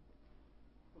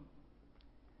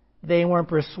 They weren't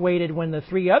persuaded when the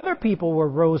 3 other people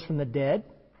rose from the dead.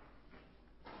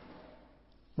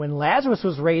 When Lazarus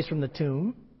was raised from the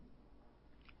tomb.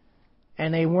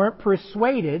 And they weren't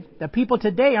persuaded. The people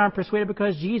today aren't persuaded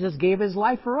because Jesus gave his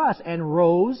life for us and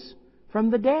rose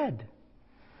from the dead.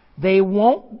 They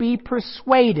won't be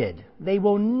persuaded. They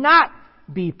will not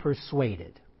be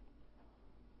persuaded.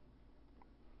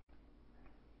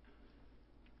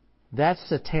 That's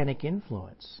satanic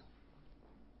influence.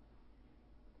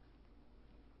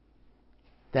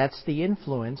 That's the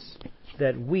influence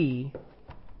that we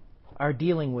are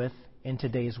dealing with in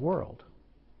today's world.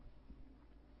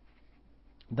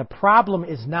 The problem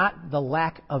is not the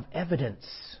lack of evidence.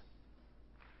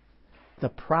 The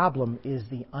problem is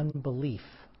the unbelief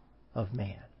of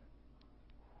man.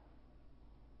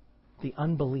 The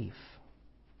unbelief.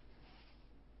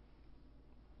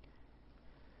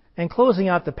 And closing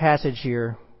out the passage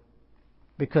here,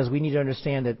 because we need to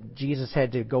understand that Jesus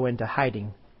had to go into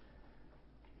hiding.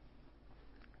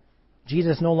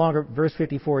 Verse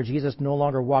 54, Jesus no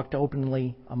longer walked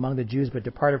openly among the Jews, but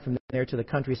departed from there to the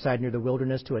countryside near the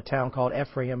wilderness to a town called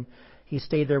Ephraim. He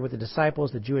stayed there with the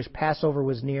disciples. The Jewish Passover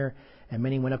was near, and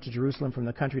many went up to Jerusalem from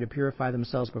the country to purify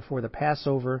themselves before the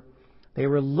Passover. They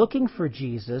were looking for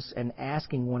Jesus and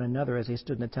asking one another as they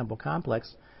stood in the temple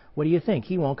complex, what do you think?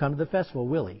 He won't come to the festival,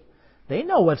 will he? They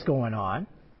know what's going on.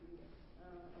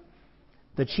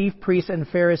 The chief priests and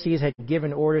Pharisees had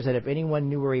given orders that if anyone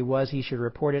knew where he was, he should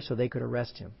report it so they could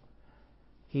arrest him.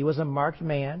 He was a marked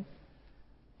man.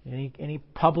 Any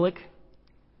public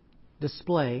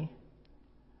display.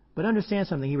 But understand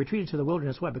something. He retreated to the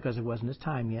wilderness, what? Because it wasn't his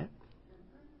time yet.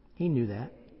 He knew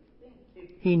that.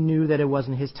 He knew that it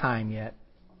wasn't his time yet.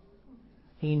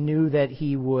 He knew that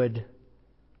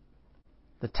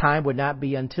the time would not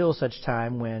be until such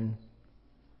time when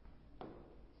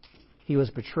he was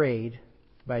betrayed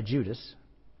by Judas.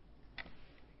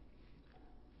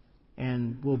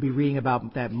 And we'll be reading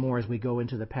about that more as we go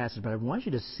into the passage. But I want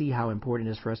you to see how important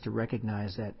it is for us to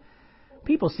recognize that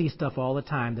people see stuff all the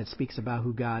time that speaks about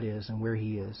who God is and where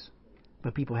he is.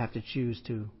 But people have to choose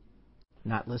to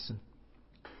not listen.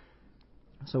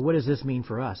 So what does this mean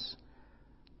for us?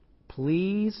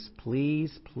 Please,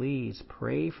 please, please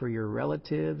pray for your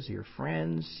relatives, your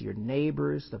friends, your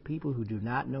neighbors, the people who do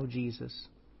not know Jesus,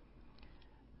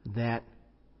 that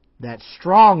that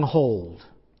stronghold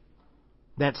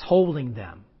that's holding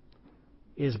them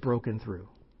is broken through.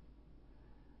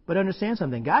 But understand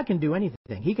something. God can do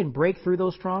anything. He can break through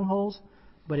those strongholds,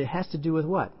 but it has to do with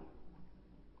what?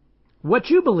 What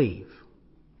you believe.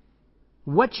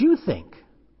 What you think.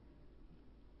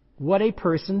 What a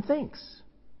person thinks.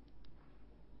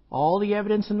 All the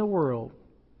evidence in the world.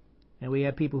 And we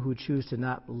have people who choose to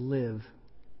not live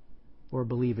or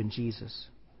believe in Jesus.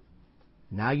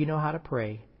 Now you know how to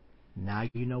pray. Now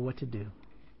you know what to do.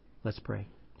 Let's pray.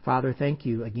 Father, thank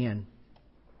you again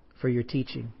for your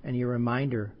teaching and your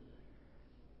reminder.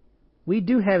 We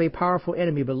do have a powerful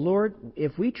enemy, but Lord,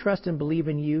 if we trust and believe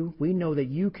in you, we know that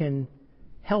you can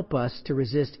help us to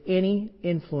resist any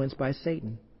influence by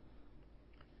Satan.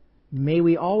 May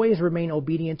we always remain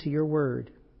obedient to your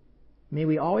word. May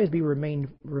we always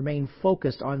remain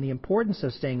focused on the importance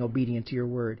of staying obedient to your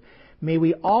word. May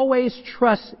we always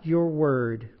trust your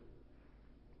word.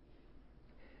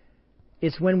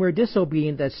 It's when we're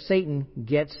disobedient that Satan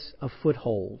gets a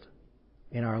foothold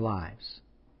in our lives.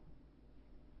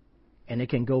 And it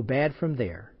can go bad from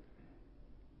there.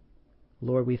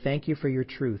 Lord, we thank you for your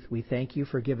truth. We thank you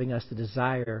for giving us the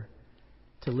desire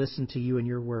to listen to you and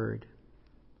your word.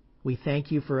 We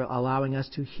thank you for allowing us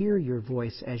to hear your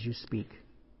voice as you speak.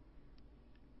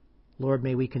 Lord,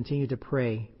 may we continue to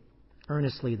pray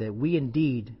earnestly that we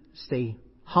indeed stay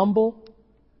humble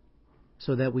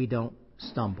so that we don't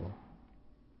stumble.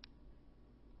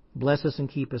 Bless us and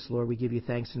keep us, Lord. We give you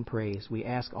thanks and praise. We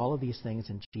ask all of these things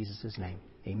in Jesus' name.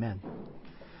 Amen.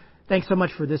 Thanks so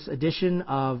much for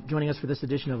joining us for this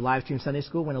edition of Live Stream Sunday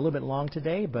School. Went a little bit long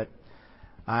today, but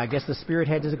I guess the Spirit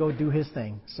had to go do his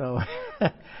thing. So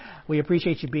we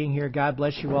appreciate you being here. God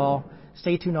bless you all.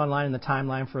 Stay tuned online in the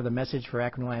timeline for the message for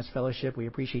Akron Alliance Fellowship. We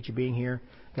appreciate you being here.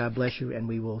 God bless you, and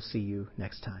we will see you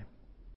next time.